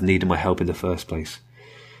wouldn't have needed my help in the first place.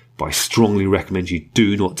 But I strongly recommend you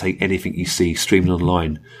do not take anything you see streaming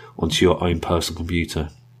online onto your own personal computer.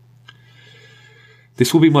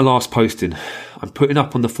 This will be my last posting. I'm putting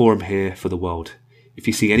up on the forum here for the world. If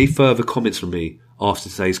you see any further comments from me after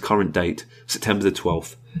today's current date, September the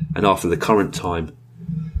 12th, and after the current time,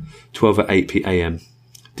 12 at 8 p.m,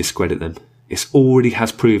 discredit them. It already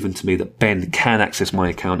has proven to me that Ben can access my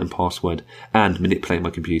account and password and manipulate my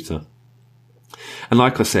computer. And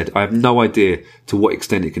like I said, I have no idea to what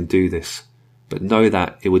extent it can do this, but know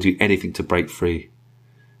that it will do anything to break free.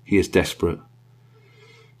 He is desperate.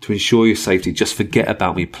 To ensure your safety, just forget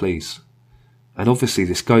about me, please. And obviously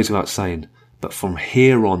this goes without saying, but from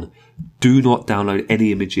here on, do not download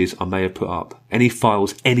any images I may have put up, any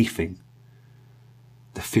files, anything.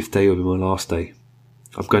 The 5th day will be my last day.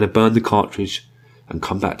 I'm going to burn the cartridge and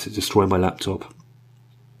come back to destroy my laptop.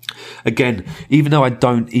 Again, even though I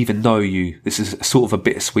don't even know you, this is sort of a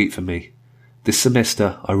bittersweet for me. This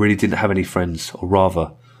semester, I really didn't have any friends, or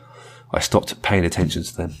rather, I stopped paying attention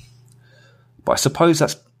to them. But I suppose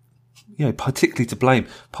that's, partially to blame,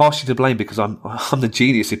 partially to blame because I'm the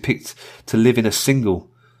genius who picked to live in a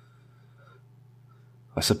single.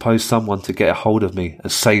 I suppose someone to get a hold of me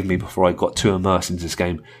and save me before I got too immersed into this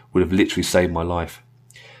game would have literally saved my life.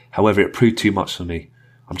 However, it proved too much for me.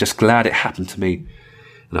 I'm just glad it happened to me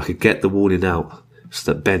and I could get the warning out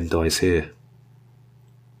so that Ben dies here.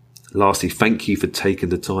 Lastly, thank you for taking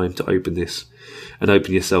the time to open this and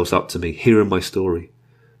open yourselves up to me, hearing my story.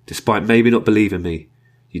 Despite maybe not believing me,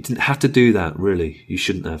 you didn't have to do that, really. You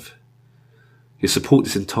shouldn't have. Your support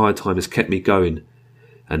this entire time has kept me going,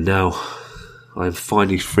 and now I am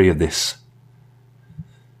finally free of this.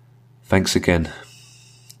 Thanks again,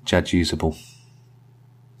 Jad Usable.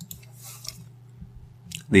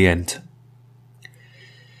 The end.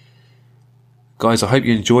 Guys, I hope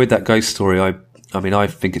you enjoyed that ghost story. I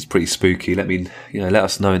think it's pretty spooky. Let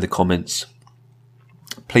us know in the comments.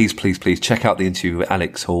 Please check out the interview with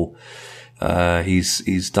Alex Hall.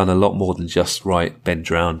 He's done a lot more than just write Ben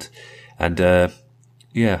Drowned. And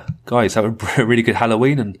guys, have a really good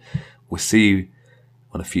Halloween, and we'll see you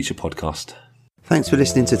on a future podcast. Thanks for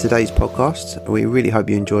listening to today's podcast. We really hope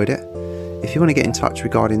you enjoyed it. If you want to get in touch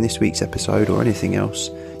regarding this week's episode or anything else,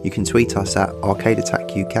 you can tweet us at Arcade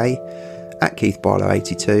Attack UK, at Keith Barlow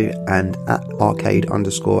 82, and at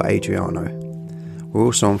Arcade_Adriano. We're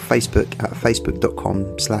also on Facebook at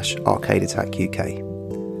facebook.com/arcadeattackuk.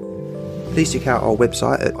 Please check out our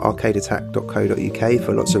website at arcadeattack.co.uk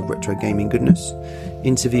for lots of retro gaming goodness,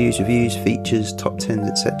 interviews, reviews, features, top 10s,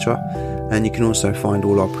 etc. And you can also find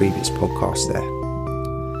all our previous podcasts there.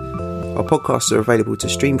 Our podcasts are available to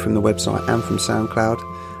stream from the website and from SoundCloud,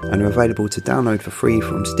 and are available to download for free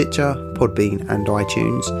from Stitcher, Podbean and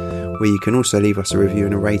iTunes, where you can also leave us a review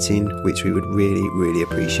and a rating, which we would really, really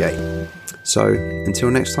appreciate. So, until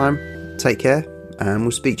next time, take care, and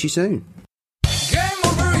we'll speak to you soon.